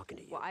wasn't talking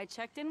to you. Well, I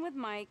checked in with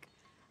Mike.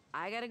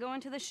 I gotta go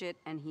into the shit,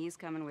 and he's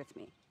coming with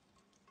me.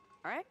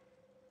 All right?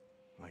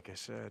 Like I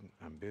said,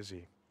 I'm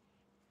busy.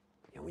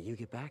 And when you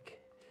get back,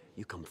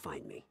 you come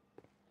find me.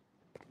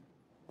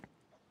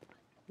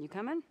 You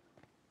coming?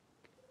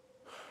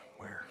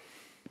 Where?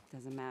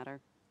 Doesn't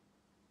matter.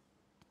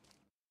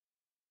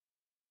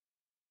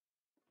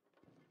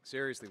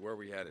 Seriously, where are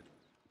we headed?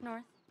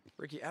 North.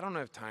 Ricky, I don't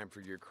have time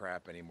for your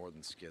crap any more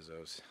than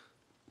Skizzo's.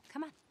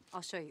 Come on,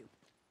 I'll show you.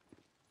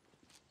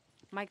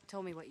 Mike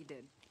told me what you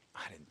did.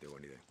 I didn't do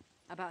anything.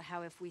 About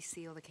how if we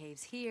seal the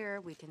caves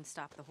here, we can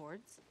stop the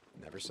hordes.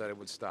 Never said it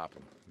would stop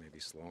him. Maybe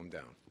slow him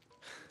down.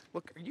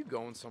 Look, are you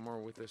going somewhere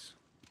with this?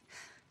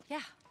 Yeah.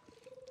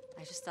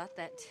 I just thought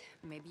that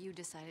maybe you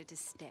decided to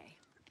stay.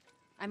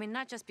 I mean,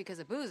 not just because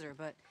of Boozer,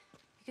 but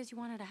because you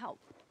wanted to help.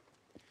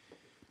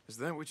 Is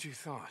that what you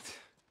thought?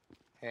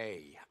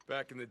 Hey,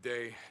 back in the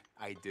day,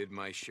 I did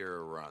my share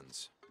of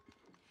runs.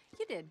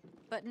 You did,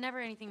 but never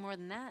anything more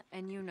than that,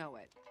 and you know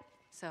it.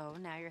 So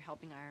now you're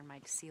helping Iron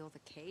Mike seal the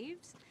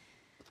caves?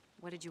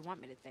 What did you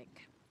want me to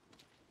think?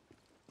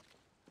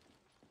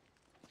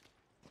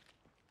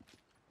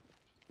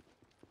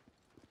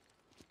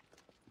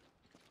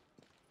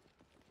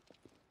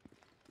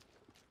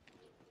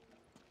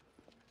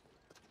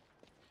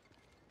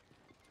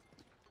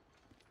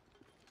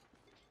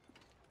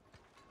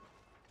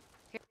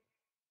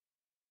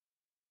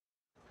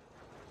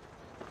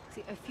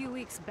 See, a few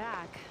weeks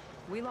back,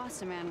 we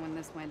lost a man when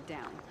this went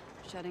down,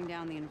 shutting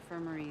down the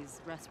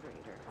infirmary's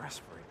respirator.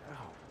 Respirator?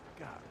 Oh,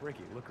 God.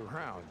 Ricky, look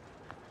around.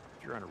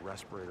 If you're on a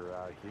respirator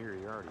out here,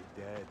 you're already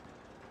dead.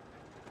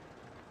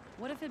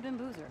 What if it'd been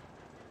Boozer?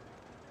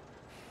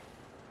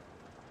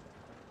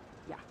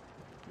 Yeah,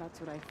 that's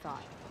what I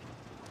thought.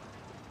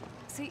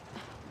 See,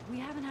 we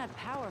haven't had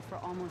power for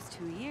almost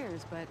 2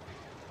 years, but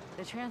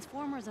the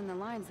transformers and the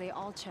lines, they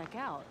all check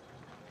out.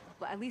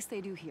 Well, at least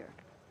they do here.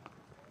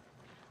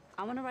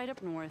 I want to ride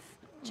up north,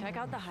 check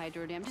out the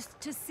hydro dam, just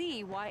to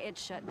see why it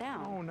shut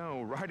down. Oh,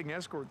 no. Riding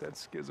escort,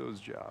 that's Skizzo's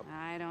job.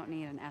 I don't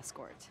need an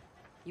escort.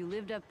 You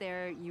lived up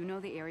there, you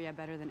know the area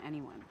better than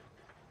anyone.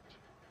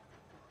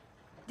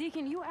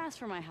 Deacon, you asked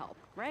for my help,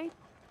 right?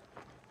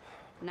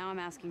 Now I'm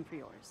asking for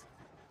yours.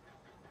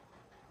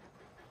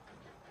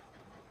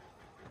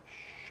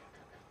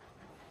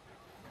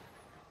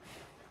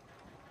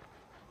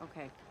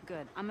 Okay,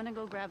 good. I'm gonna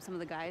go grab some of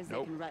the guys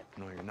that can ride.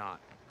 No, you're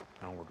not.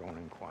 No, we're going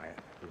in quiet.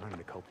 We're running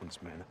to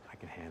Copeland's men. I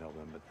can handle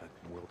them, but that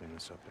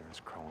wilderness up there is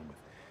crawling with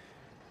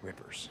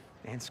rippers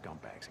and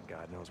scumbags and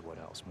God knows what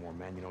else. More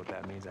men, you know what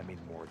that means? That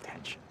means more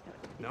attention.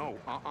 No,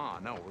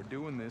 no, we're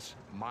doing this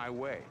my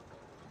way.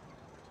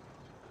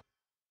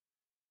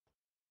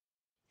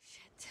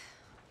 Shit.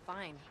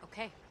 Fine.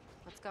 Okay.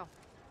 Let's go.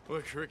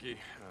 Look, Ricky,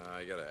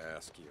 I gotta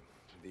ask you.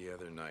 The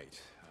other night,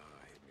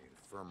 in the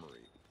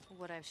infirmary.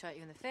 Would I have shot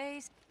you in the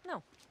face?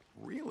 No.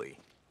 Really?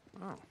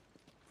 Oh.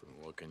 From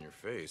the look in your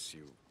face,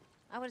 you...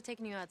 I would have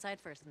taken you outside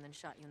first and then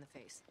shot you in the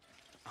face.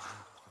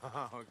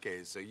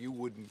 Okay, so you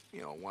wouldn't,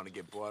 want to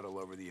get blood all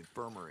over the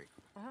infirmary.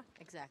 Uh-huh,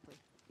 exactly.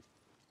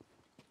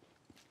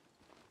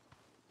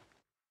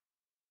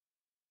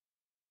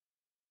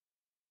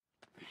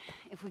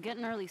 If we get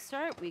an early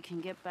start, we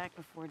can get back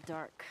before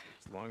dark.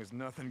 As long as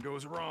nothing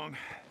goes wrong.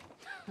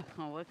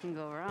 What can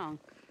go wrong?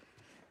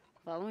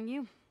 Following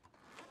you?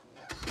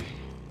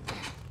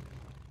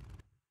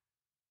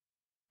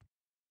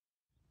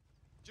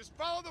 Just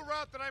follow the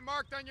route that I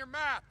marked on your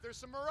map. There's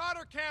some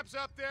marauder camps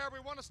up there we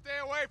want to stay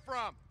away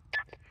from.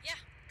 Yeah,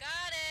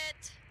 got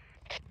it.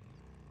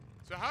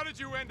 So how did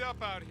you end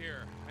up out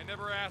here? I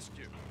never asked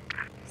you.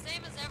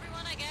 Same as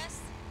everyone, I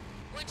guess.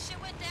 When shit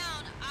went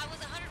down, I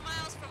was 100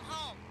 miles from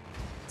home.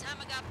 The time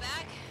I got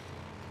back,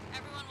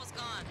 everyone was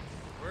gone.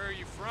 Where are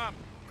you from?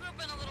 Grew up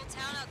in a little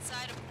town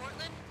outside of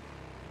Portland.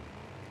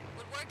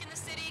 Would work in the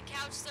city,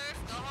 couch surf,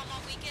 go home on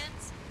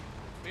weekends.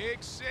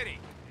 Big city.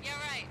 Yeah,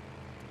 right.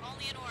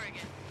 Only in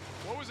Oregon.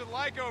 What was it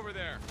like over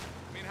there?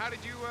 I mean, how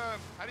did you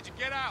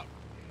get out?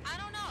 I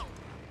don't know.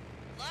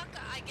 Luck,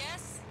 I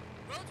guess.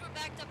 Roads were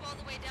backed up all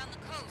the way down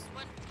the coast.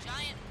 One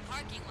giant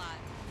parking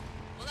lot.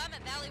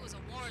 Willamette Valley was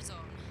a war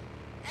zone.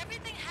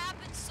 Everything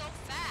happened so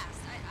fast.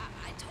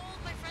 I told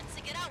my friends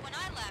to get out when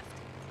I left.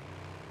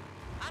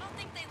 I don't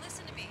think they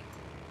listened to me.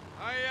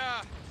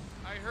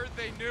 I heard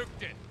they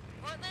nuked it.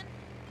 Portland?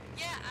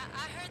 Yeah,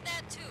 I heard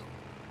that too.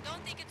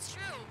 Don't think it's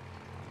true.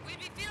 We'd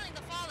be feeling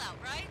the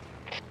fallout, right?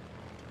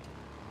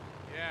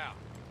 Yeah.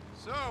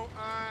 So,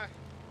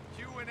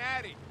 you and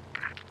Addie.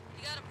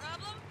 You got a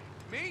problem?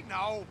 Me?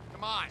 No.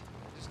 Come on.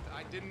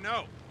 I didn't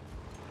know.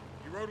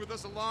 You rode with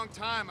us a long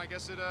time. I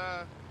guess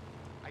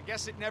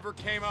it never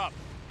came up.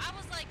 I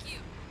was like you.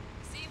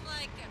 Seemed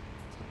like,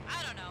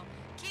 I don't know,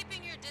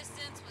 keeping your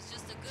distance was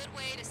just a good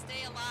way to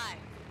stay alive.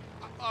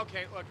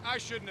 Okay, look, I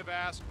shouldn't have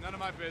asked. None of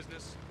my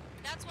business.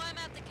 That's why I'm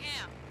at the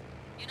camp.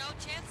 You know,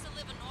 chance to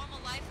live a normal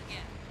life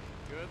again.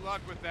 Good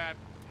luck with that.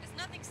 It's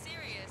nothing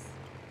serious.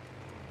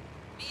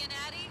 Me and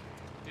Addie?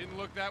 Didn't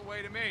look that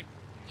way to me.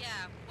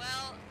 Yeah,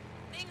 well,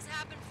 things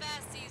happen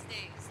fast these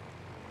days.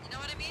 You know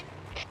what I mean?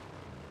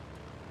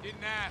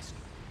 Didn't ask.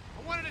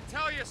 I wanted to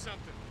tell you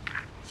something.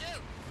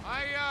 Shoot.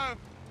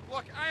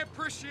 Look, I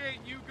appreciate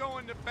you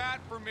going to bat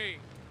for me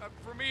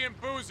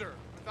and Boozer,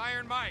 with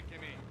Iron Mike,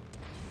 I mean.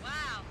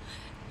 Wow,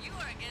 you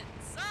are getting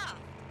soft.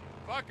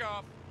 Fuck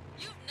off.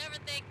 You've never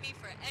thanked me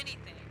for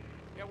anything.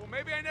 Yeah, well,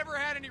 maybe I never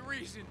had any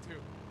reason to.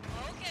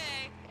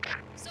 Okay.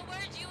 So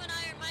where'd you and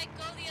Iron Mike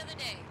go the other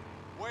day?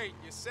 Wait,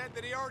 you said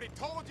that he already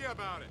told you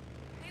about it.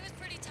 He was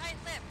pretty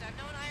tight-lipped. I've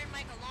known Iron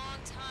Mike a long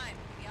time.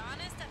 To be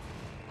honest,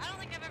 I don't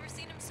think I've ever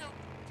seen him so,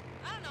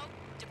 I don't know,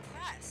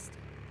 depressed.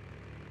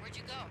 Where'd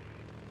you go?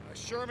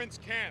 Sherman's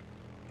camp.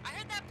 I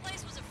heard that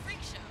place was a freak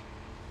show.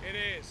 It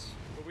is,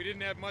 but we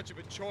didn't have much of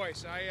a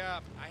choice.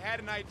 I had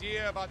an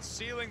idea about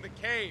sealing the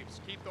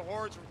caves, keep the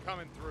hordes from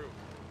coming through.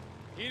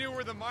 He knew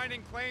where the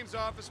mining claims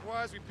office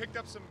was. We picked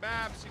up some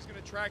maps. He's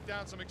gonna track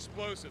down some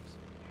explosives.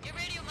 Your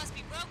radio must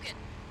be broken.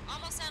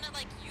 Almost sounded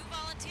like you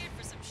volunteered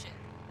for some shit.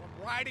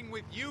 I'm riding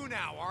with you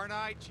now, aren't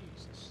I?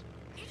 Jesus.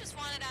 You just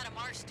wanted out of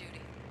march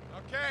duty.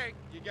 Okay,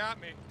 you got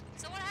me.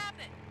 So what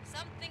happened?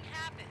 Something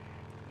happened.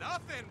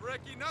 Nothing,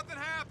 Ricky. Nothing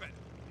happened.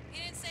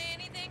 He didn't say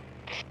anything?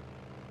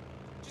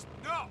 Just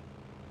no,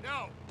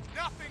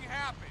 nothing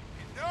happened.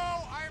 And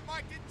no, Iron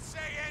Mike didn't say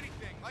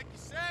anything. Like you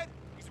said,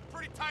 he's a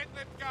pretty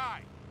tight-lipped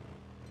guy.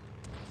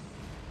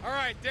 All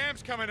right,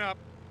 dam's coming up.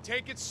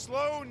 Take it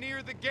slow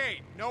near the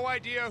gate. No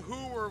idea who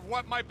or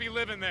what might be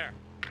living there.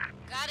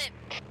 Got it.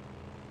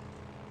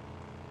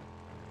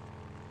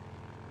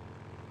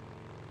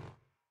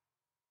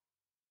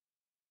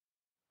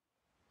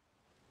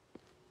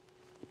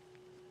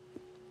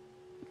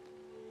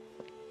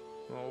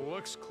 Well,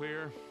 looks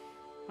clear.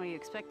 Are you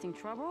expecting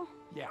trouble?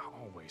 Yeah,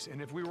 always.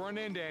 And if we run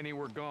into any,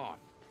 we're gone.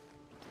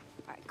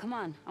 All right, come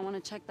on. I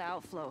want to check the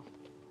outflow.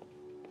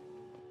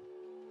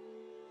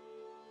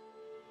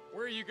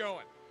 Where are you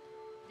going?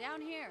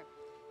 Down here.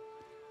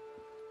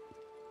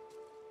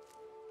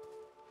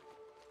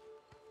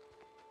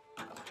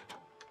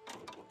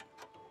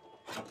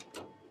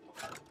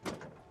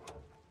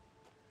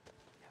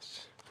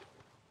 Yes.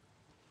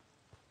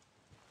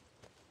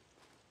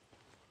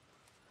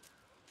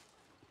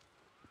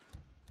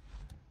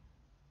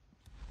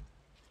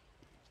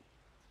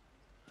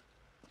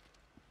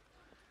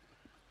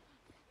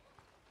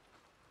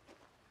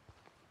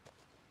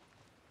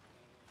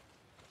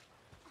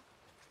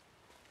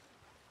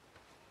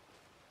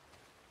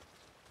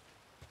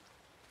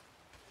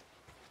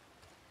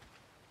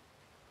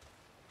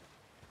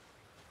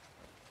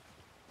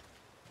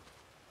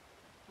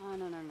 Oh,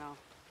 no.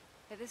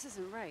 Hey, this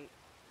isn't right.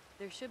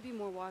 There should be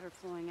more water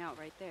flowing out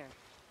right there.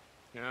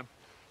 Yeah?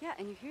 Yeah,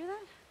 and you hear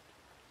that?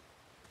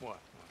 What?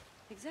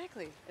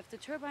 Exactly. If the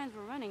turbines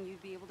were running,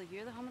 you'd be able to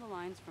hear the hum of the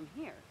lines from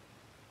here.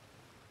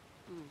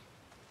 Oh.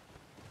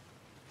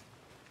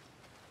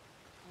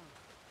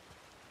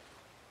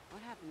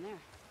 What happened there?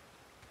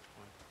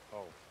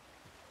 Oh.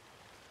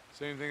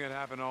 Same thing that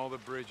happened to all the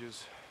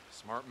bridges.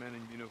 Smart men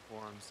in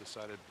uniforms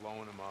decided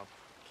blowing them up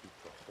to keep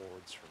the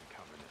hordes from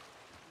coming in.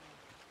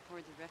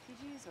 Hordes of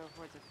refugees or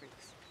hordes of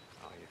freaks?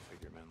 Oh, you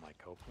figure men like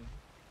Copeland?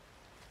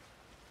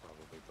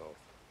 Probably both.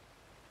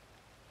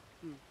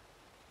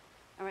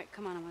 All right,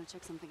 come on, I want to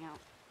check something out.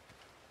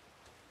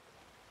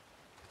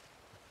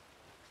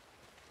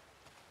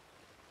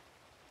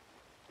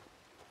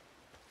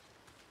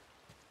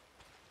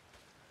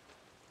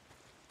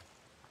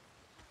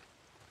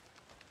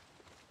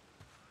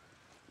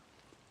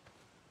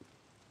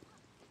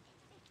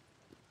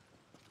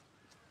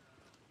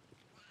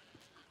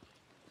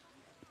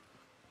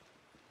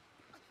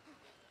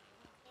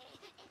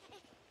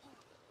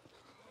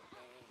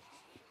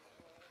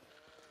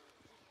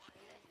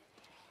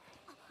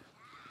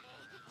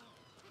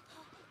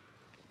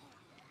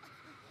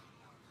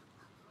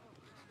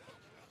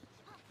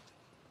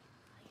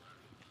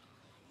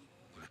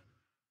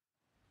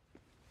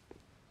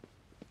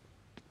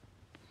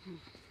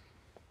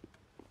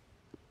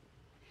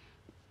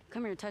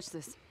 Come here, touch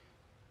this.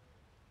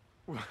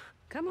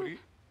 Come on.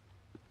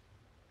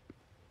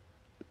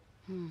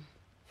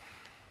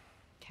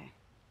 Okay.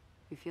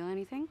 You feel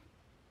anything?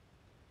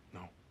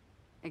 No.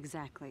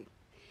 Exactly.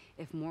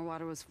 If more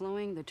water was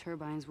flowing, the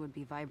turbines would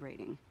be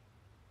vibrating.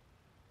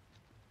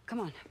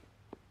 Come on.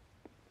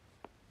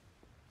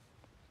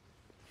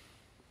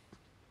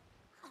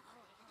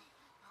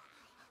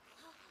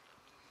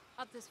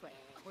 Up this way.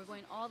 We're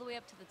going all the way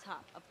up to the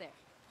top, up there.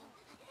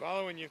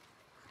 Following you.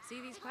 See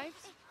these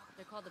pipes?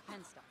 They're called the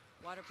penstock.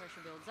 Water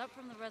pressure builds up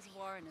from the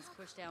reservoir and is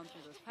pushed down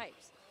through those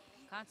pipes,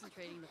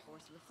 concentrating the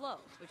force of the flow,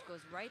 which goes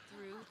right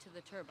through to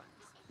the turbines.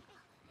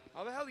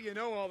 How the hell do you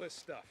know all this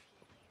stuff?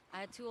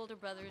 I had two older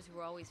brothers who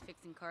were always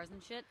fixing cars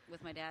and shit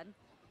with my dad.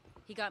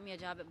 He got me a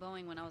job at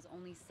Boeing when I was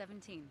only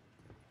 17.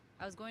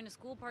 I was going to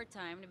school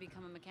part-time to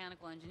become a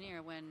mechanical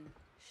engineer when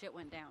shit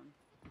went down.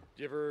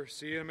 Did you ever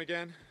see him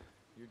again?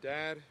 Your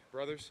dad,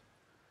 brothers?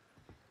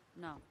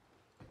 No.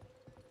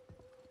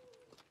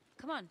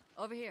 Come on,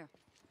 over here.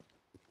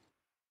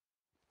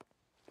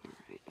 All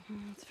right,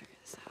 let's figure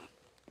this out.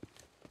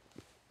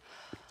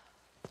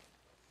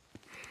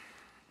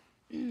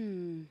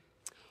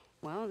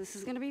 Well, this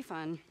is gonna be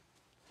fun.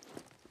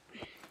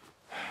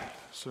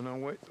 So now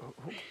wait,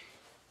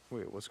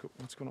 wait, what's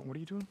going on? What are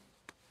you doing?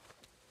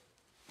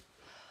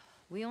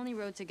 We only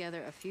rode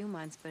together a few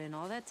months, but in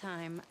all that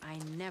time, I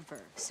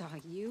never saw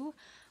you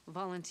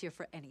volunteer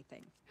for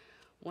anything.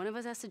 One of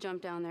us has to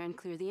jump down there and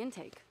clear the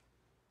intake.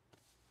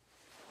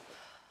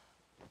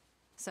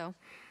 So,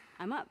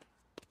 I'm up.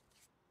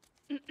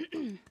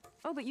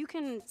 Oh, but you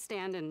can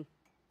stand and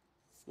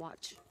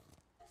watch.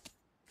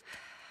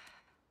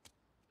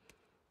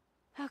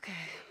 Okay.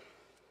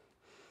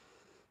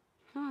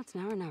 Oh, it's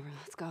now or never.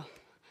 Let's go.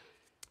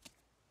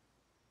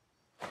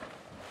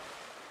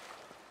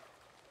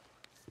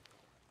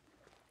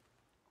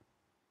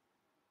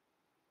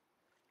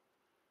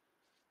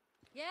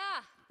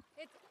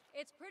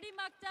 It's pretty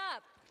mucked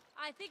up.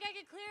 I think I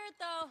can clear it,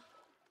 though.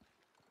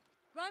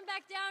 Run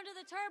back down to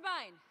the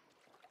turbine.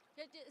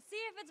 See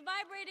if it's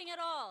vibrating at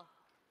all.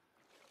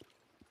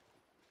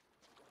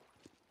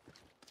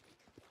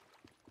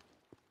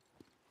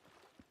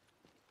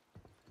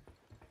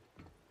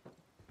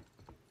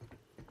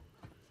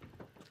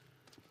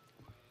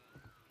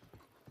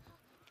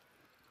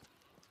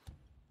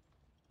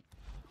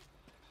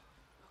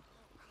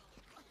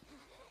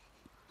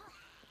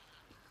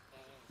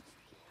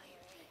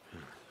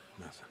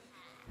 Nothing.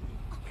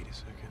 Wait a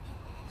second.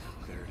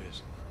 There it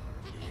is.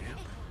 Yep,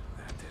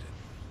 that did it.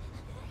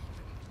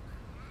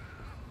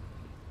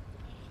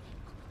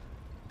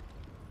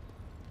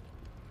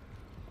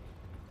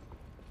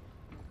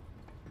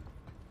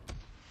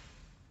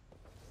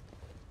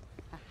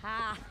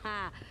 Ha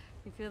ha!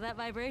 You feel that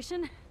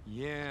vibration?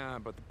 Yeah,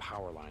 but the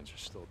power lines are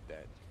still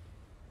dead.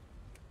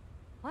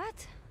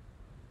 What?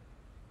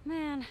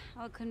 Man,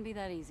 oh, it couldn't be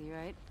that easy,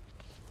 right?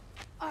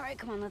 All right,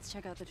 come on, let's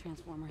check out the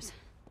transformers.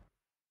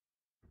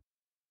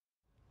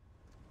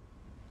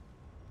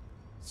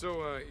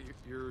 So,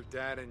 your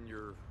dad and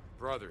your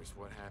brothers,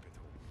 what happened to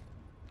them?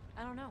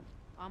 I don't know.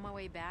 On my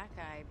way back,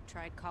 I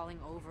tried calling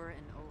over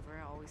and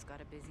over, always got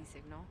a busy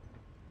signal.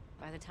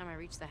 By the time I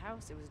reached the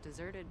house, it was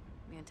deserted.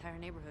 The entire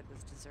neighborhood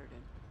was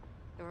deserted.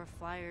 There were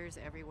flyers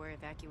everywhere,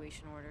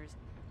 evacuation orders.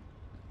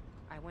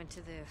 I went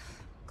to the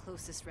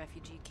closest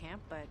refugee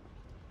camp, but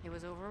it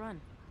was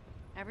overrun.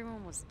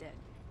 Everyone was dead.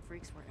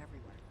 Freaks were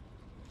everywhere.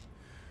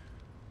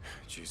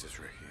 Jesus,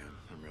 Ricky,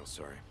 I'm real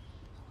sorry.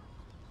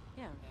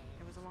 Yeah,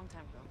 it was a long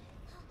time ago.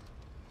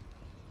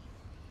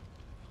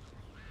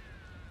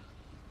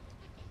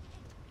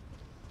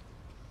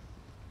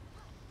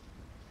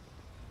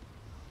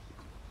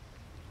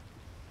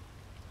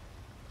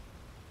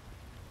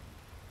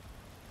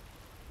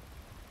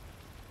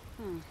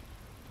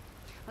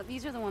 Well,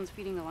 these are the ones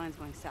feeding the lines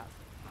going south.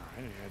 All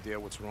right, any idea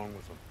what's wrong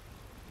with them?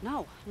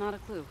 No, not a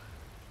clue.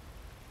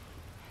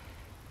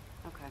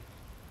 Okay.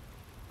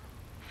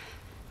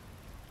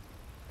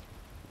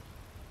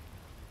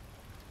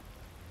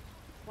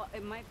 Well,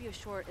 it might be a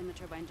short in the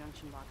turbine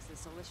junction boxes,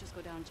 so let's just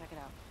go down and check it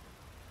out.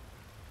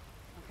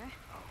 Okay?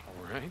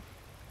 All right.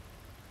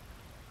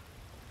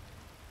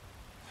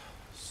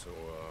 So,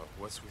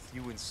 what's with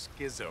you and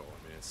Schizo?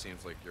 I mean, it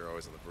seems like you're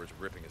always on the verge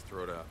of ripping his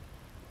throat out.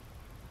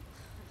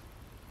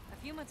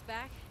 A few months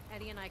back,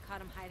 Eddie and I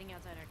caught him hiding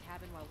outside our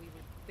cabin while we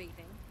were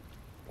bathing.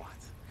 What?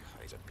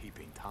 He's a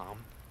peeping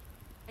Tom?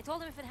 I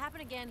told him if it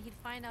happened again, he'd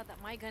find out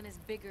that my gun is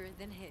bigger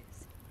than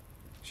his.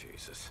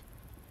 Jesus.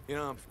 You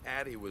know, if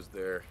Addie was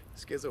there,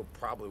 Schizo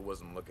probably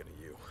wasn't looking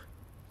at you.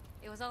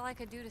 It was all I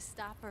could do to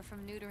stop her from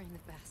neutering the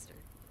bastard.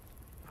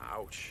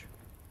 Ouch.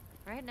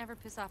 Right? Never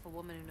piss off a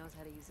woman who knows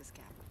how to use a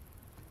scalpel.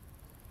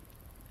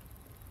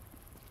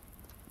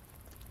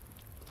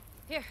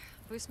 Here,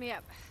 boost me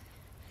up.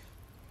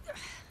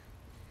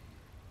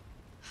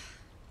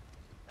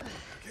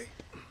 Okay.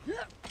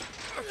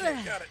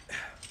 Okay, got it.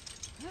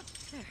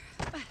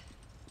 There.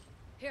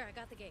 Here, I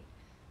got the gate.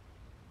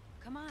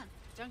 Come on,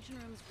 junction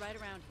room's right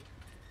around here.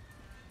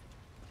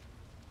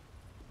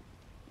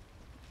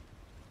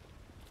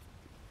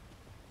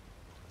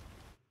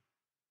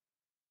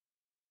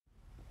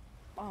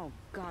 Oh,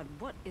 God,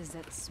 what is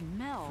that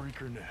smell?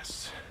 Freaker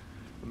nests.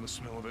 From the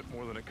smell of it,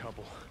 more than a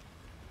couple.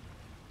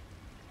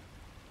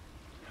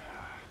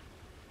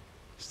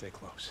 Stay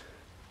close.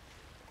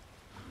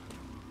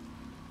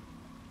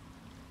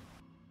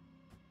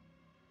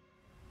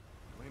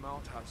 How many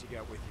Molotovs you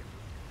got with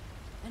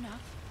you?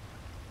 Enough.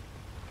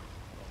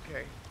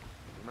 Okay.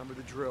 Remember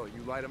the drill.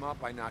 You light them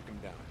up, I knock them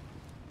down.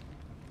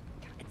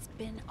 It's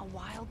been a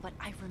while, but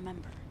I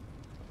remember.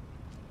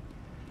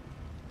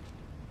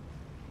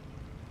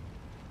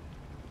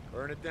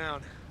 Burn it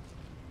down.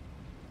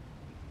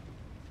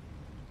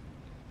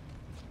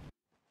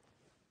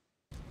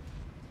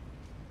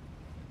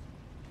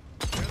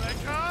 Here they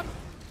come!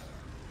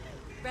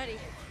 Ready.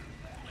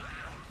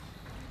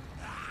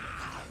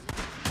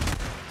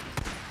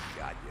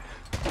 Got you.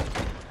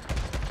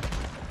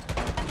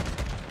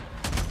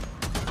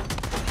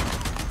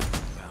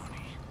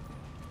 Bounty.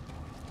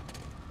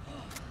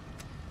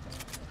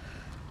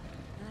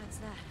 That's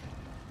that.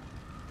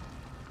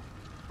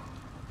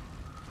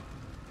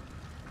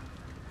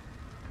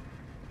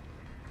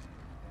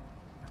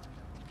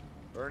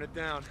 Burn it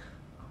down.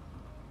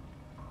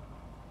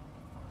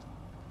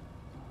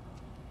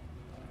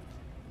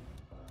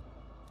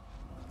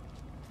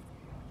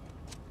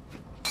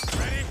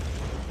 Ready?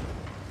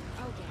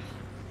 Okay.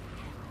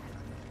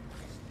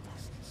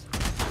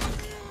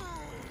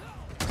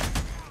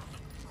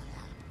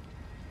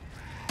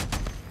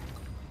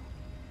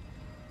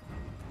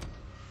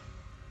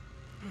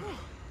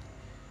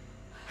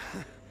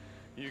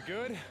 You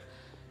good?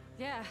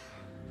 Yeah.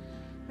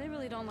 They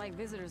really don't like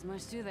visitors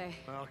much, do they?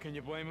 Well, can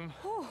you blame them?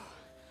 Whew.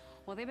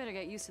 Well, they better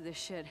get used to this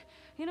shit.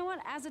 You know what?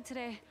 As of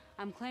today,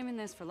 I'm claiming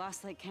this for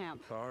Lost Lake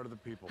Camp. Power to the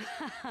people.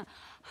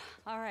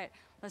 All right,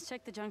 let's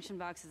check the junction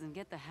boxes and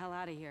get the hell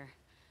out of here.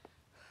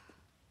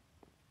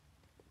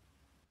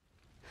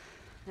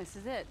 This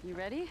is it. You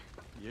ready?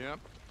 Yep.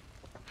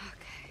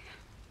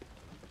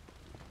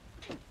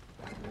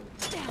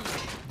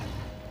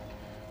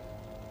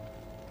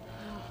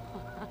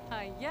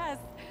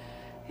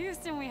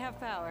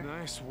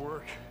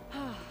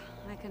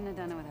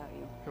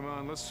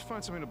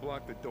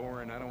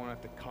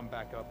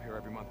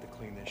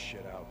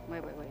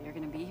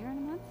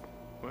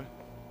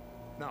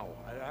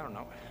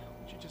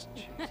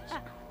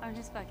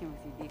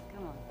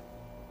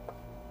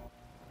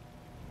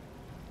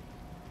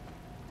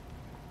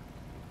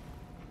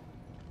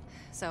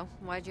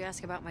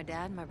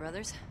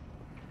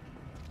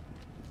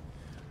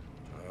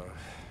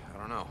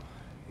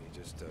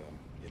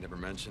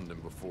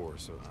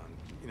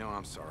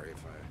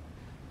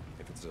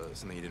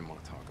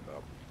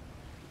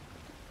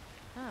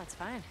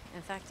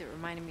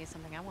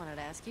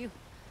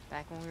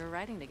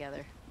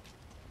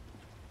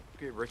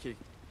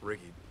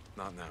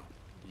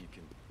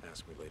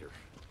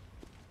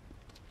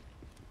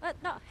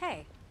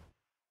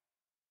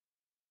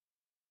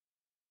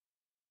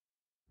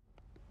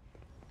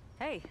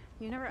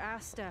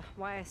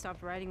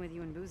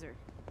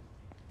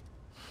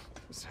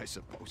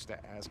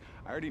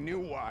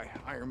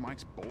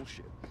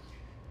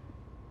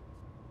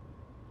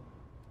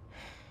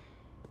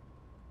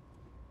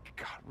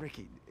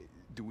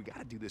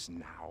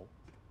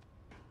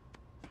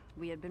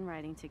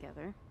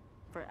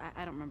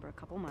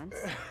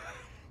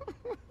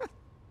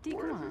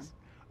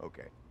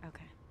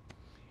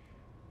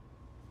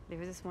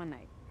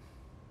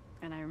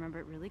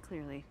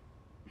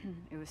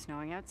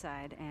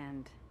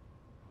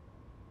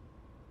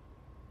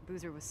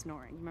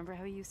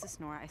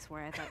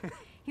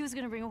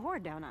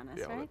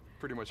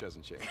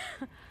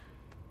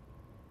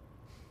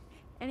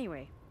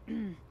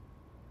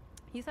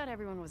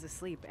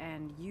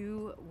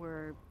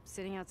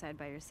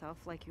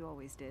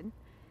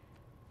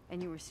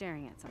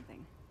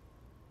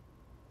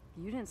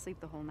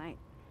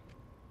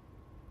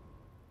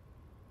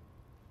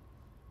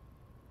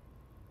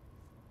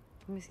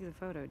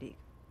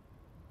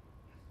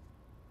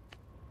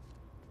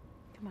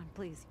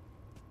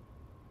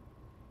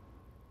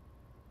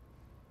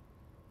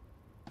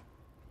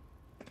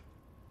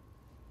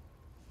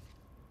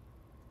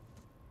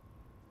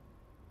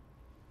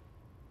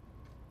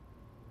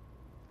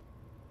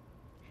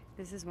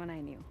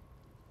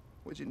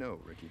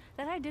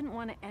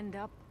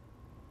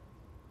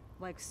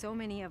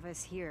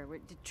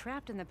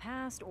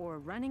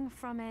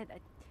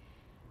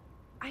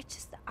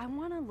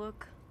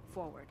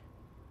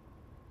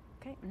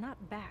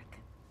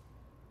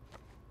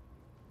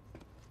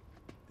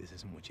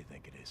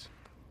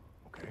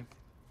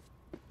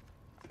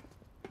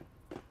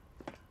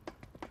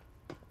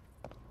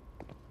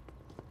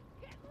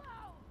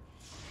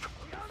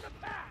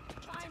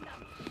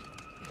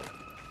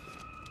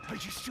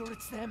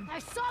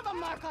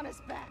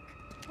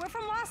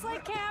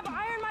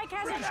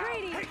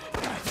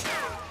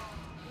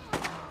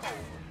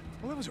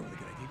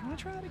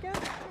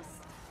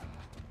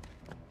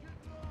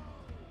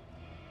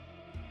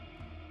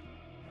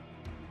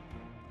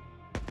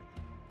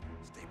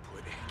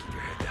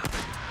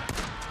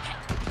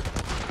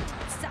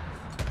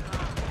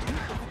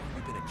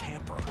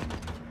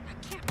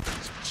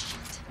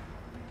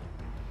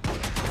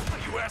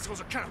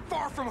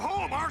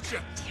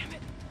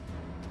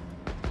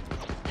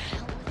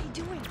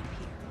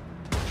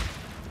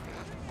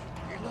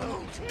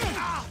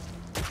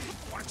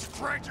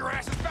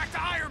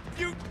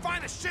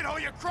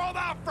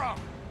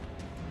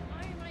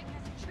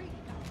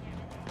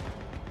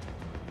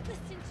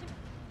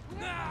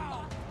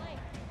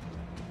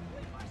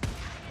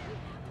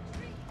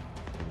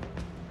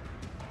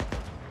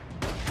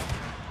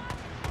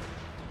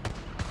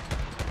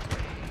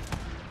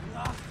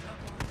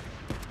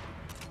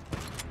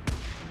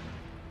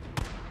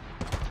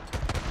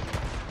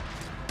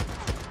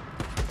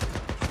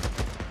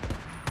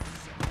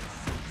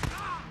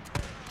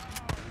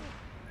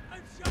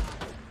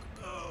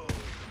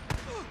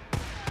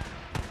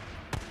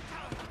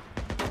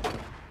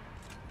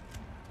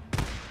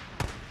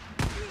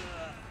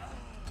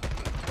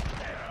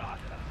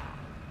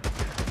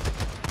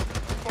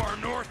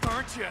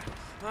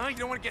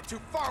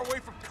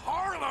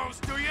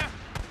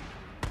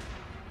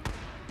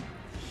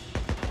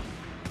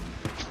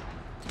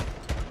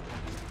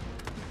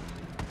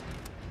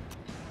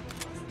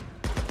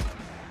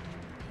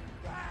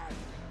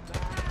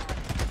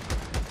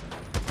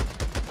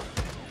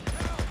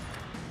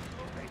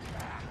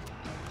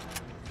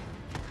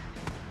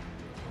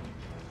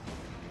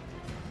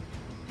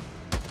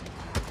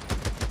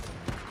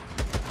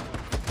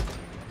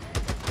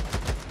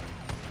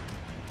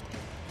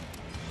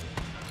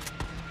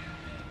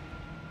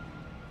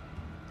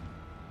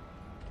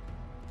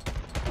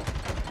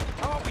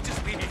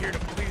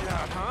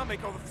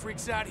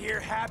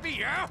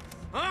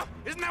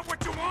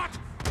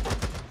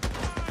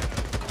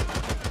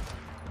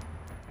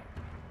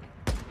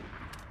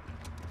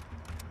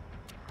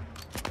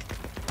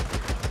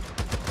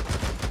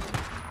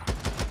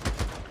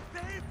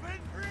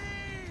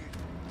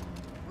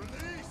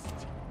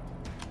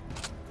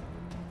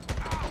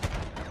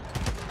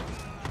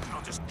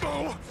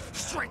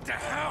 straight to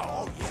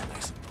hell! Oh, yeah,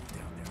 nice and low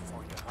down there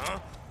for you, huh?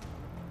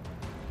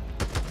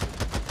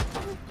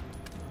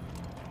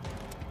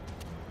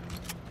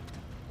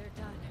 They're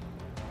done.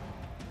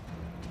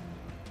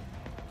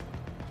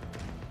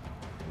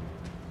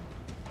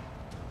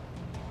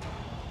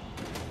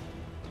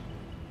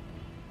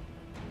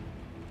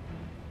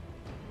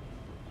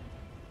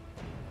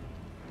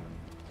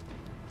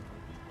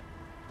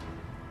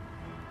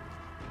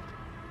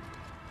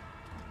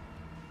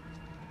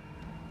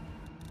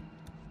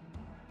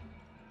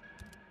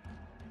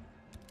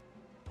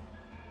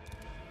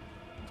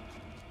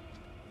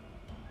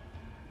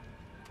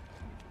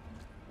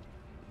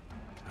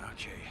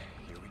 Okay,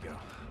 here we go.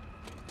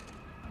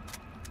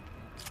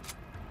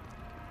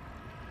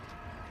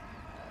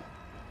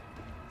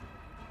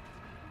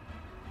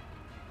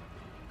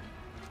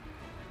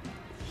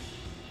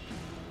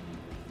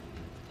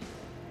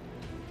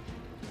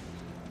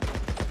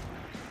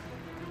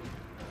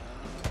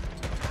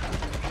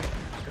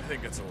 I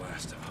think that's the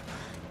last of them.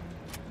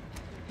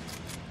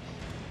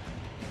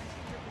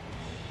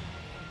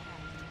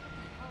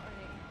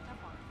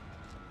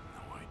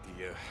 No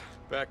idea.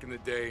 Back in the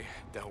day,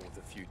 dealt with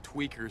a few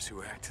tweakers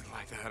who acted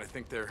like that. I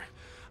think they're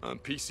on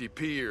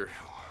PCP or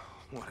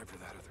whatever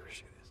that other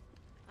shit is.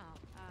 Oh,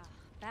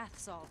 bath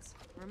salts.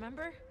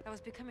 Remember? That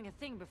was becoming a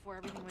thing before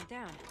everything went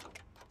down.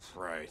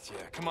 Right,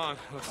 yeah. Come on,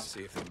 let's see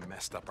if they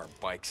messed up our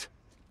bikes.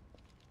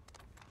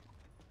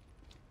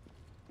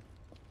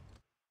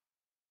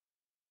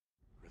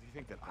 Really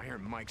think that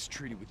Iron Mike's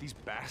treaty with these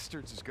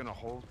bastards is gonna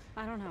hold?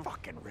 I don't know.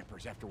 Fucking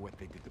rippers after what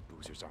they did to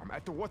Boozer's arm.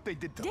 After what they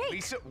did to Dick!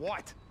 Lisa,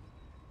 what?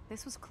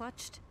 This was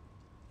clutched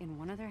in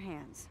one of their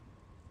hands.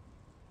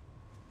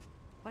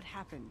 What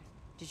happened?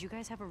 Did you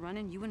guys have a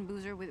run-in, you and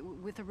Boozer,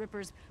 with the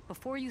Rippers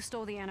before you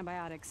stole the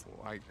antibiotics?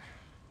 Well, I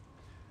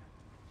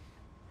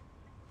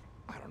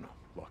don't know.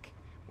 Look,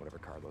 whatever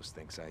Carlos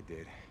thinks I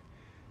did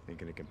ain't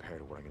gonna compare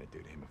to what I'm gonna do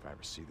to him if I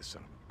ever see the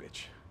son of a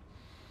bitch.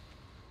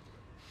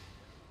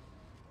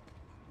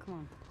 Come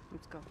on,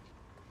 let's go.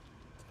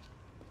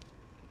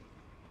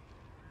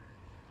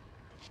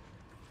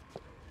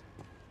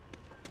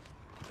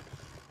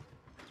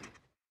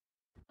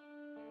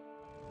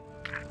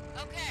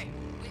 Okay,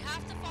 we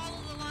have to follow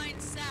the line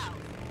south.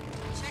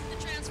 Check the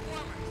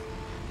transformers.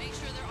 Make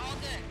sure they're all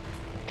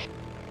good.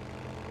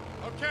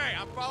 Okay,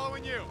 I'm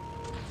following you.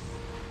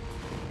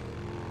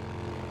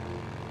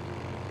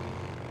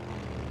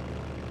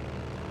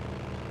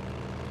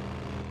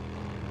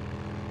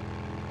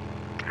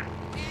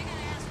 Okay, I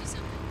gotta ask you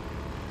something.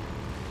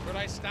 Could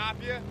I stop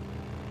you?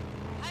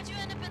 How'd you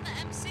end up in the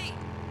MC?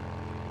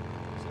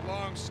 It's a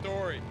long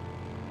story.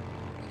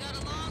 We got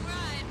a long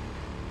ride.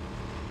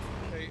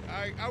 Hey,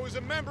 I was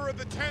a member of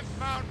the 10th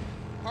Mountain,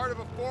 part of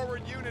a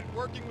forward unit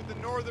working with the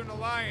Northern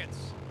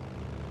Alliance.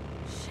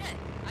 Shit,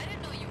 I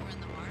didn't know you were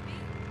in the Army.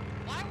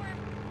 Why were...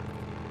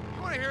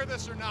 You want to hear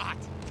this or not?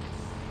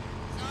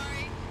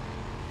 Sorry.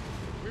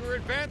 We were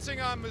advancing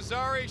on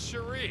Mazar-e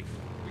Sharif.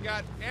 We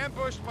got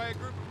ambushed by a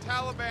group of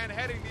Taliban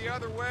heading the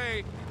other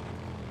way,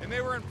 and they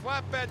were in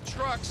flatbed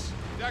trucks,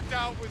 decked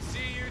out with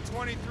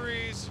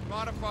ZU-23s,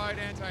 modified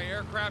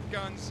anti-aircraft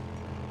guns.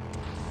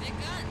 Big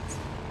guns.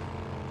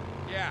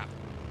 Yeah,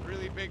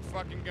 really big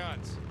fucking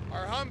guns.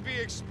 Our Humvee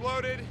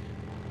exploded,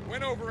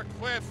 went over a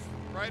cliff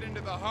right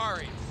into the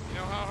Hari. You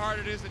know how hard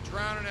it is to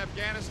drown in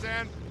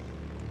Afghanistan?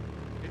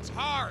 It's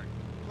hard.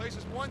 The place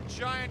is one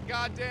giant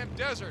goddamn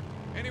desert.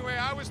 Anyway,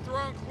 I was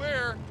thrown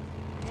clear,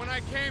 and when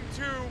I came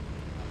to,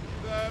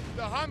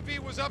 the Humvee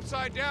was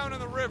upside down in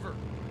the river.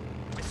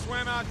 I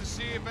swam out to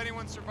see if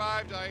anyone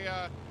survived.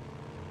 I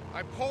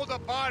pulled a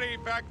body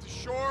back to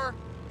shore,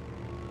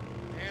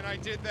 and I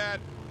did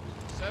that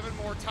 7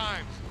 more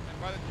times.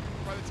 And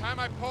by the time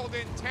I pulled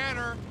in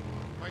Tanner,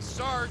 my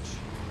Sarge,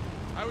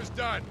 I was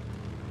done.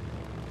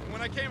 And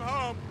when I came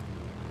home,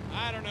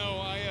 I don't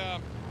know, I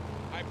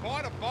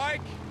bought a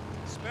bike,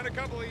 spent a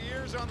couple of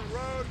years on the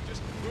road,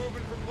 just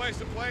moving from place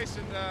to place,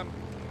 and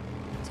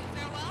To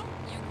farewell?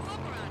 You grew up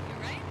around here,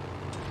 right?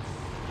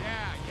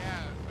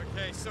 yeah.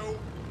 Okay, so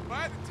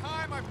by the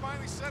time I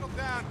finally settled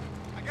down,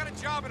 I got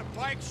a job at a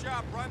bike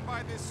shop run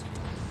by this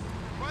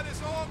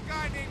old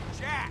guy named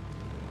Jack.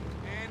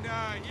 And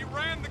he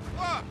ran the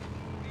club.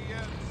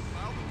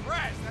 The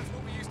press, that's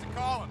what we used to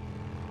call him.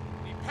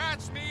 He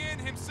patched me in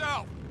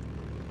himself.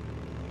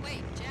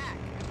 Wait, Jack.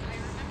 I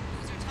remember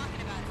Boozer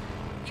talking about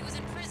it. He was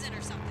in prison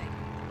or something.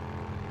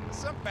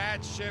 Some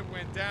bad shit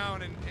went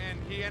down, and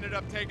he ended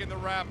up taking the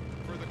rap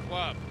for the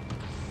club.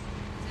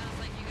 Sounds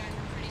like you guys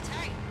were pretty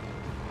tight.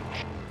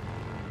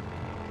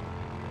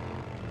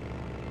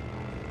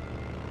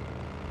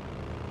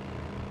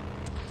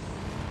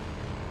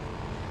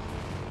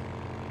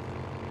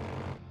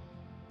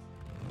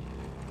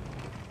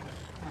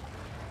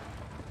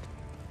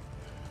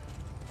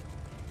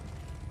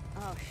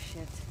 Oh,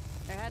 shit.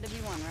 There had to be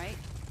one, right?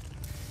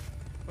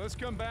 Let's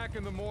come back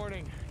in the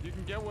morning. You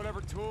can get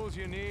whatever tools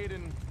you need,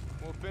 and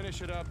we'll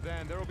finish it up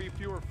then. There'll be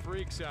fewer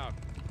freaks out.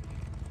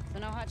 So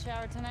no hot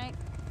shower tonight?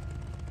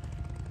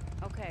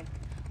 Okay,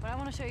 but I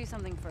want to show you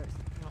something first.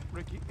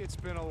 Ricky, it's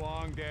been a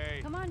long day.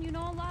 Come on, you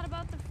know a lot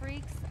about the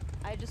freaks.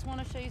 I just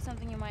want to show you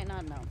something you might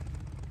not know.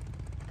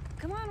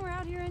 Come on, we're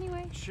out here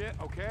anyway. Shit,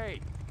 okay.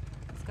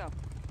 Let's go.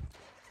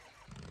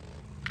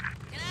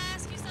 Can I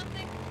ask you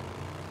something?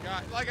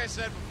 God, like I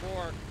said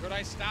before, could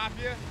I stop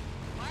you?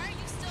 Why are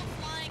you still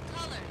flying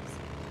colors?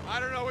 I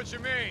don't know what you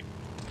mean.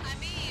 I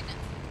mean,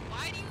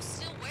 why do you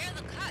still wear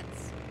the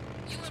cuts?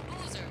 You and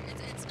Boozer,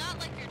 it's not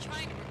like you're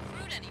trying to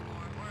recruit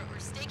anymore or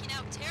staking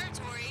out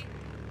territory.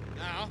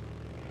 No.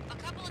 A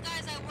couple of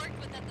guys I worked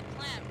with at the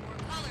plant wore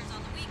colors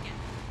on the weekend.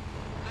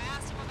 I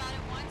asked them about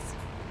it once.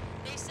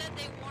 They said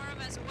they wore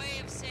them as a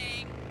way of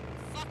saying,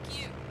 fuck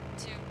you,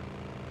 to,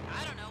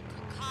 I don't know,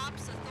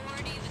 cops,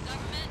 authority, the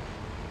government.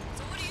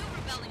 So what are you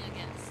rebelling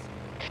against?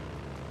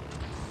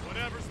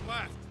 Whatever's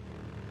left.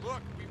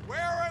 Look, we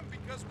wear them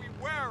because we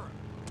wear them.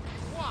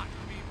 What?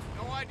 I mean,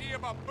 no idea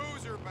about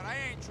Boozer, but I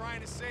ain't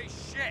trying to say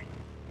shit.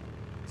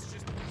 It's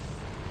just...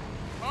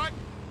 Cut.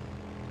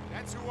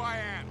 That's who I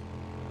am.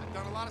 I've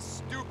done a lot of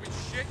stupid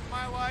shit in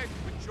my life,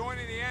 but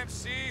joining the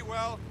MC,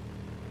 well...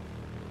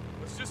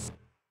 Let's just...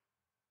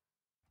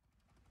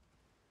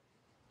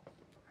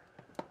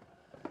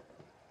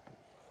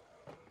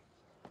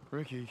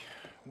 Ricky,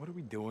 what are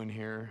we doing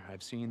here?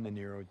 I've seen the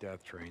Nero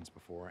death trains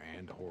before,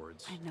 and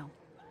hordes. I know.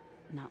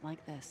 Not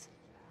like this.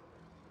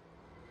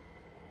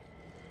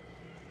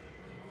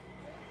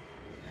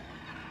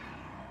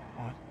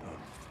 What the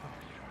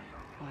fuck?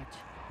 Watch.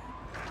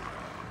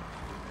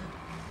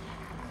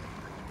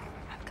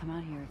 I've come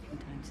out here a few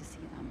times to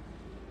see them.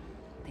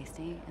 They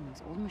stay in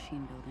those old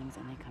machine buildings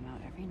and they come out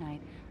every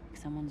night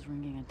like someone's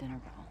ringing a dinner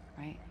bell,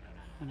 right?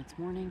 When it's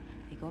morning,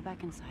 they go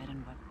back inside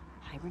and what,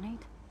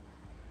 hibernate?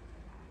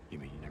 You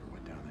mean you never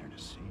went down there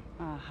to see?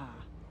 Aha.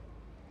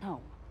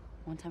 No.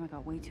 One time I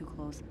got way too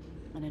close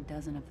and a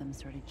dozen of them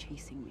started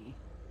chasing me.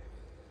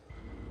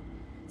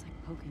 It's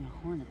like poking a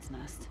hornet's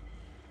nest.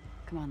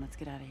 Come on, let's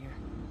get out of here.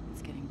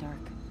 It's getting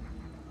dark.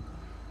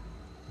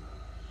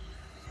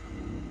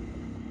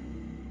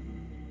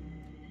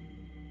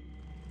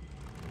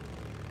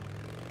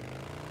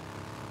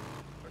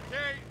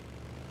 Okay,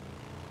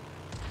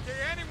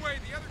 anyway,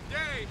 the other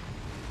day,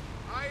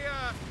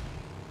 I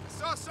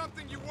saw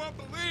something you won't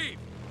believe.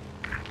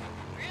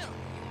 Really?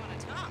 You want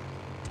to talk?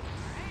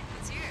 Alright,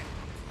 let's hear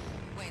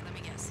it. Wait, let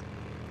me guess.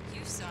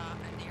 You saw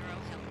a Nero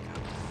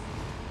helicopter.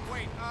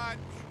 Wait,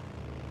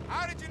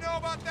 how did you know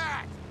about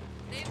that?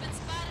 They've been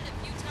spotted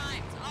a few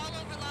times, all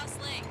over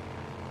Lost Lake.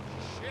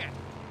 Shit.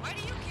 Why do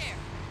you care?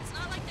 It's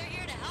not like they're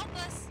here to help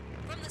us.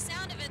 From the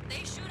sound of it,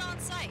 they shoot on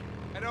sight.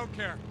 I don't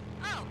care.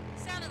 Oh,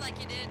 sounded like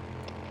you did.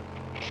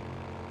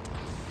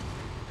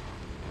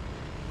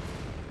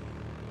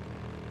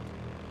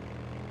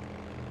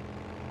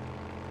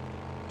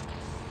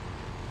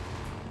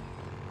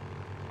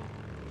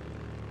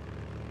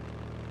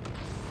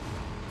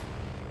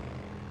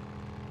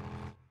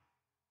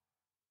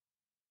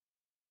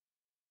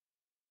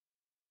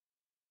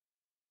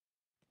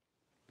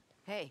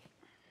 Hey,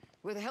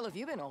 where the hell have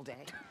you been all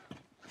day?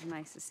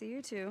 Nice to see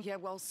you too. Yeah,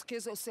 well,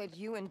 Skizzo said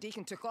you and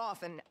Deacon took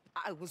off, and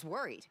I was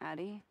worried.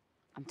 Addie,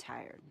 I'm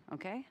tired,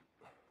 okay?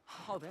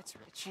 Oh, that's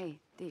rich. Hey,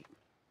 Deke.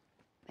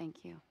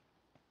 Thank you.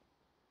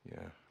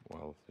 Yeah,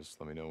 well, just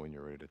let me know when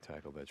you're ready to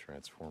tackle that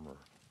transformer.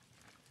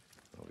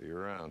 I'll be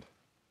around.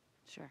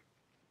 Sure.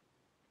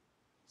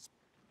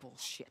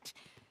 Bullshit.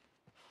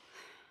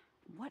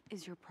 What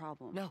is your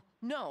problem?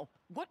 No.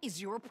 What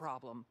is your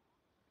problem?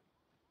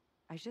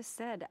 I just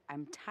said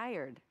I'm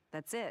tired.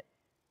 That's it.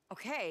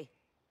 Okay.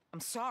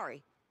 I'm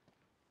sorry.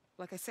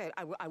 Like I said,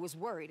 I was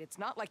worried. It's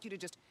not like you to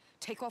just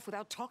take off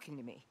without talking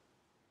to me.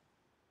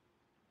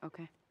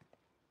 Okay.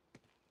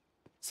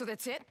 So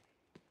that's it?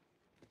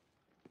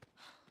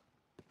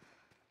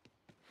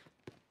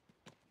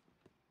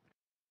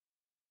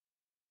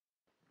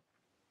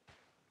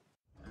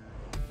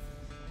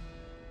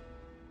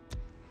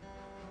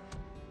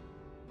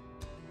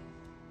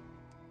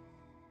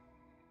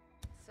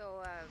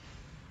 So,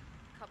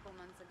 a couple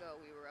months ago,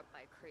 we were up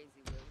by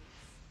Crazy Willie's,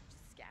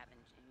 just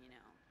scavenging, you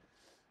know.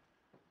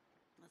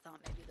 I thought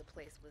maybe the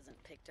place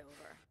wasn't picked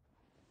over.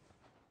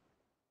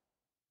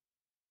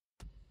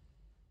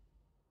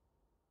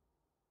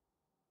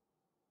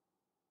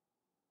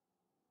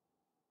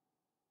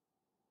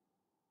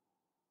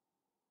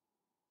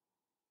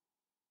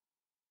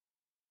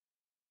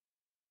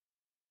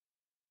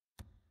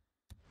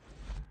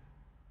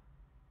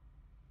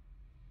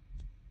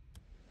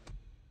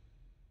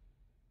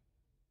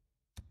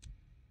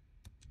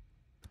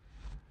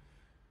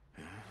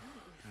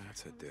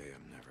 That's a day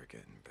I'm never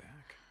getting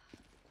back.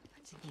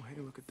 Oh,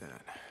 hey, look at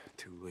that.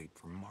 Too late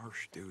for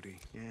marsh duty.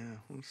 Yeah,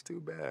 well, it's too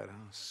bad,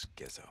 huh?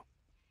 Skizzo.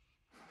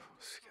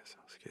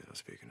 Skizzo.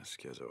 Speaking of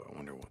Skizzo, I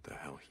wonder what the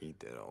hell he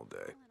did all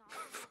day.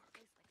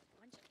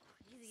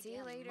 See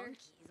you later.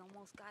 Monkeys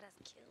almost got us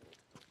killed.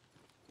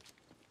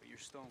 But you're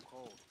stone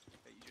cold.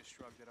 That you just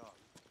shrugged it off.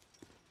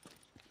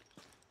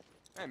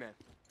 Hey, man.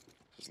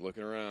 Just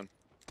looking around.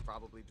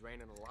 Probably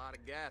draining a lot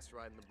of gas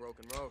riding the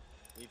broken road.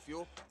 Need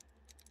fuel?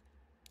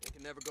 You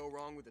can never go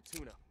wrong with a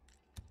tune-up.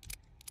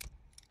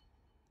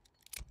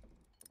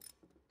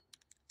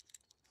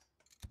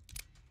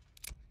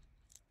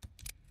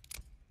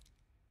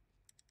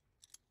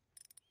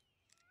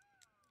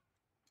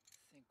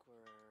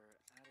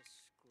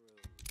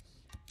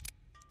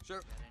 Sure.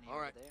 Got any All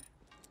over right. there?